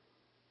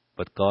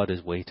 But God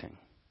is waiting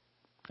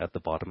at the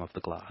bottom of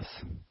the glass.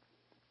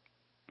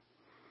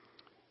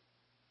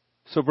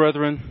 So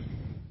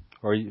brethren,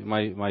 or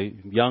my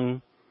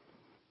young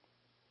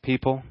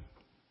people,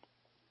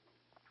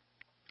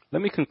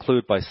 let me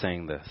conclude by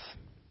saying this.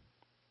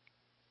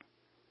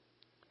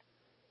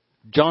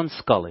 John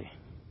Scully.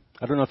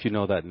 I don't know if you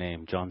know that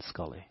name, John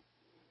Scully.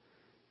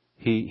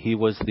 He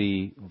was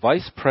the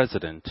vice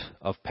president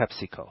of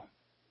PepsiCo.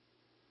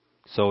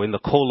 So in the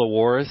cola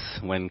wars,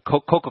 when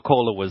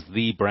Coca-Cola was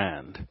the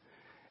brand,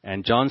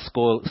 and John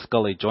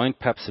Scully joined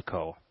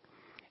PepsiCo,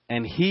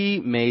 and he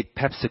made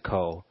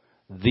PepsiCo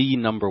the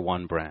number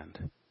one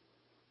brand.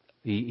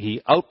 He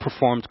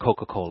outperformed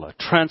Coca-Cola,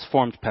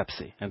 transformed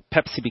Pepsi, and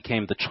Pepsi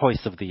became the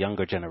choice of the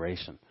younger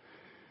generation,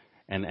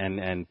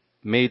 and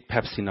made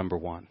Pepsi number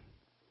one.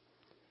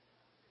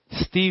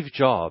 Steve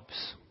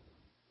Jobs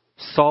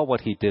saw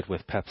what he did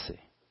with Pepsi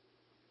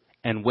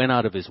and went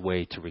out of his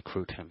way to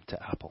recruit him to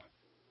Apple.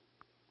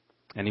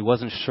 And he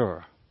wasn't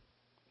sure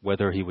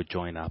whether he would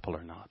join Apple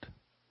or not.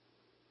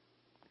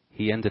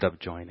 He ended up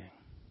joining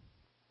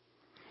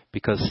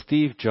because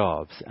Steve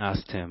Jobs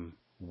asked him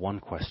one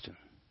question.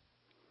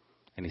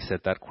 And he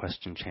said that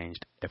question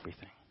changed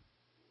everything.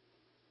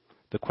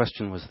 The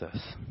question was this: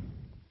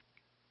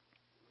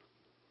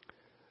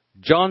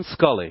 John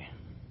Scully,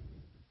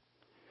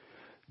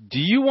 do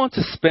you want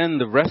to spend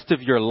the rest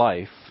of your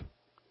life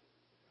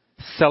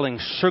selling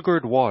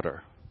sugared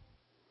water,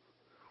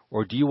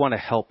 or do you want to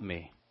help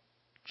me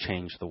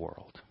change the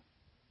world?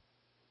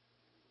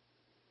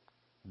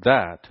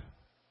 That,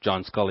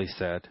 John Scully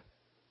said,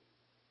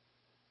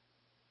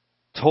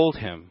 told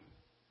him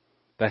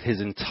that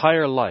his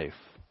entire life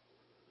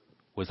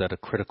was at a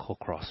critical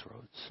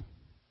crossroads.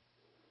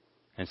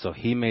 And so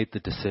he made the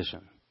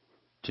decision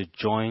to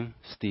join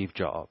Steve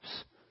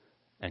Jobs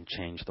and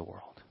change the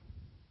world.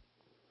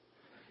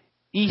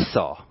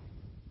 Esau,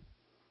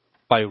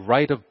 by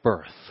right of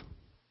birth,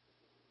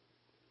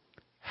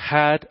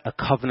 had a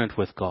covenant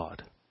with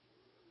God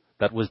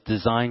that was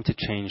designed to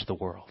change the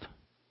world.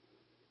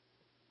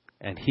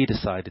 And he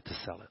decided to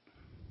sell it.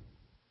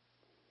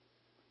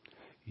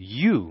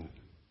 You,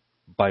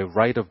 by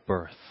right of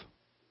birth,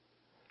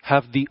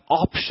 have the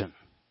option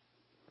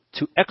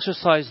to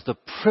exercise the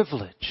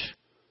privilege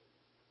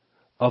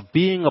of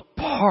being a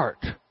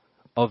part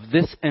of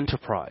this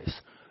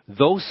enterprise,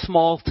 though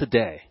small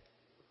today,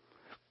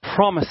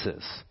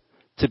 promises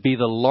to be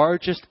the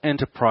largest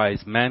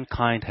enterprise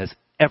mankind has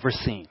ever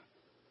seen.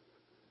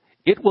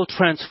 It will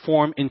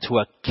transform into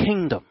a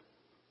kingdom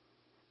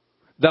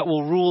that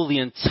will rule the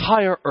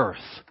entire earth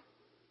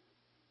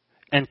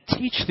and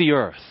teach the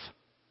earth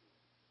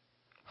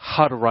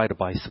how to ride a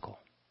bicycle.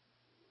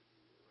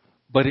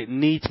 But it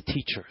needs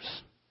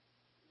teachers.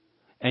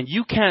 And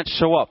you can't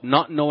show up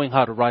not knowing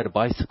how to ride a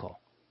bicycle,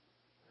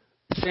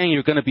 saying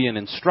you're going to be an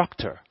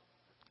instructor,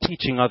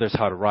 teaching others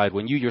how to ride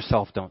when you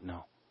yourself don't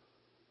know.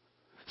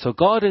 So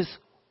God is,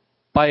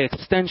 by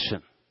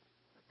extension,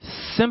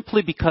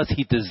 simply because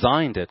he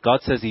designed it,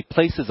 God says he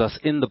places us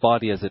in the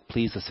body as it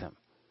pleases him.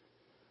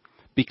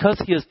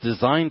 Because he has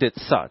designed it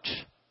such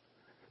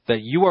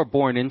that you are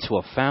born into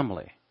a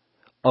family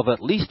of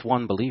at least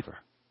one believer.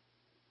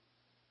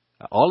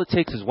 All it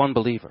takes is one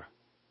believer,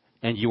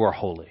 and you are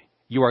holy.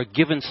 You are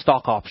given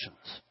stock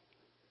options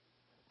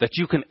that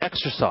you can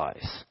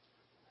exercise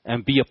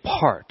and be a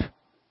part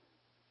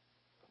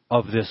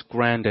of this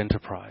grand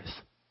enterprise.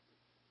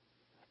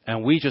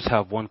 And we just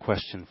have one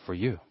question for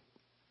you.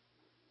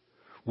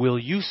 Will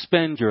you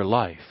spend your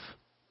life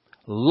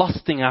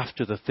lusting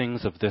after the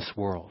things of this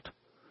world,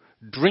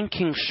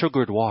 drinking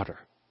sugared water,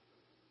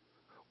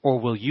 or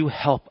will you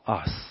help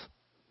us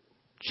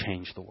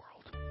change the world?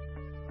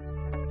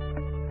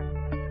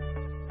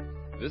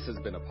 This has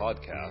been a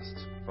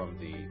podcast from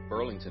the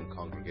Burlington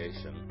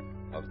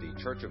congregation of the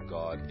Church of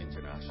God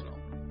International.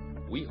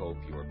 We hope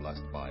you are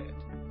blessed by it.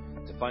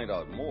 To find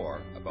out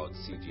more about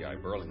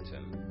CGI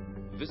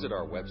Burlington, visit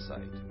our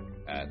website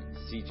at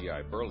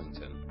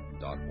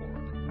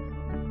cgiburlington.org.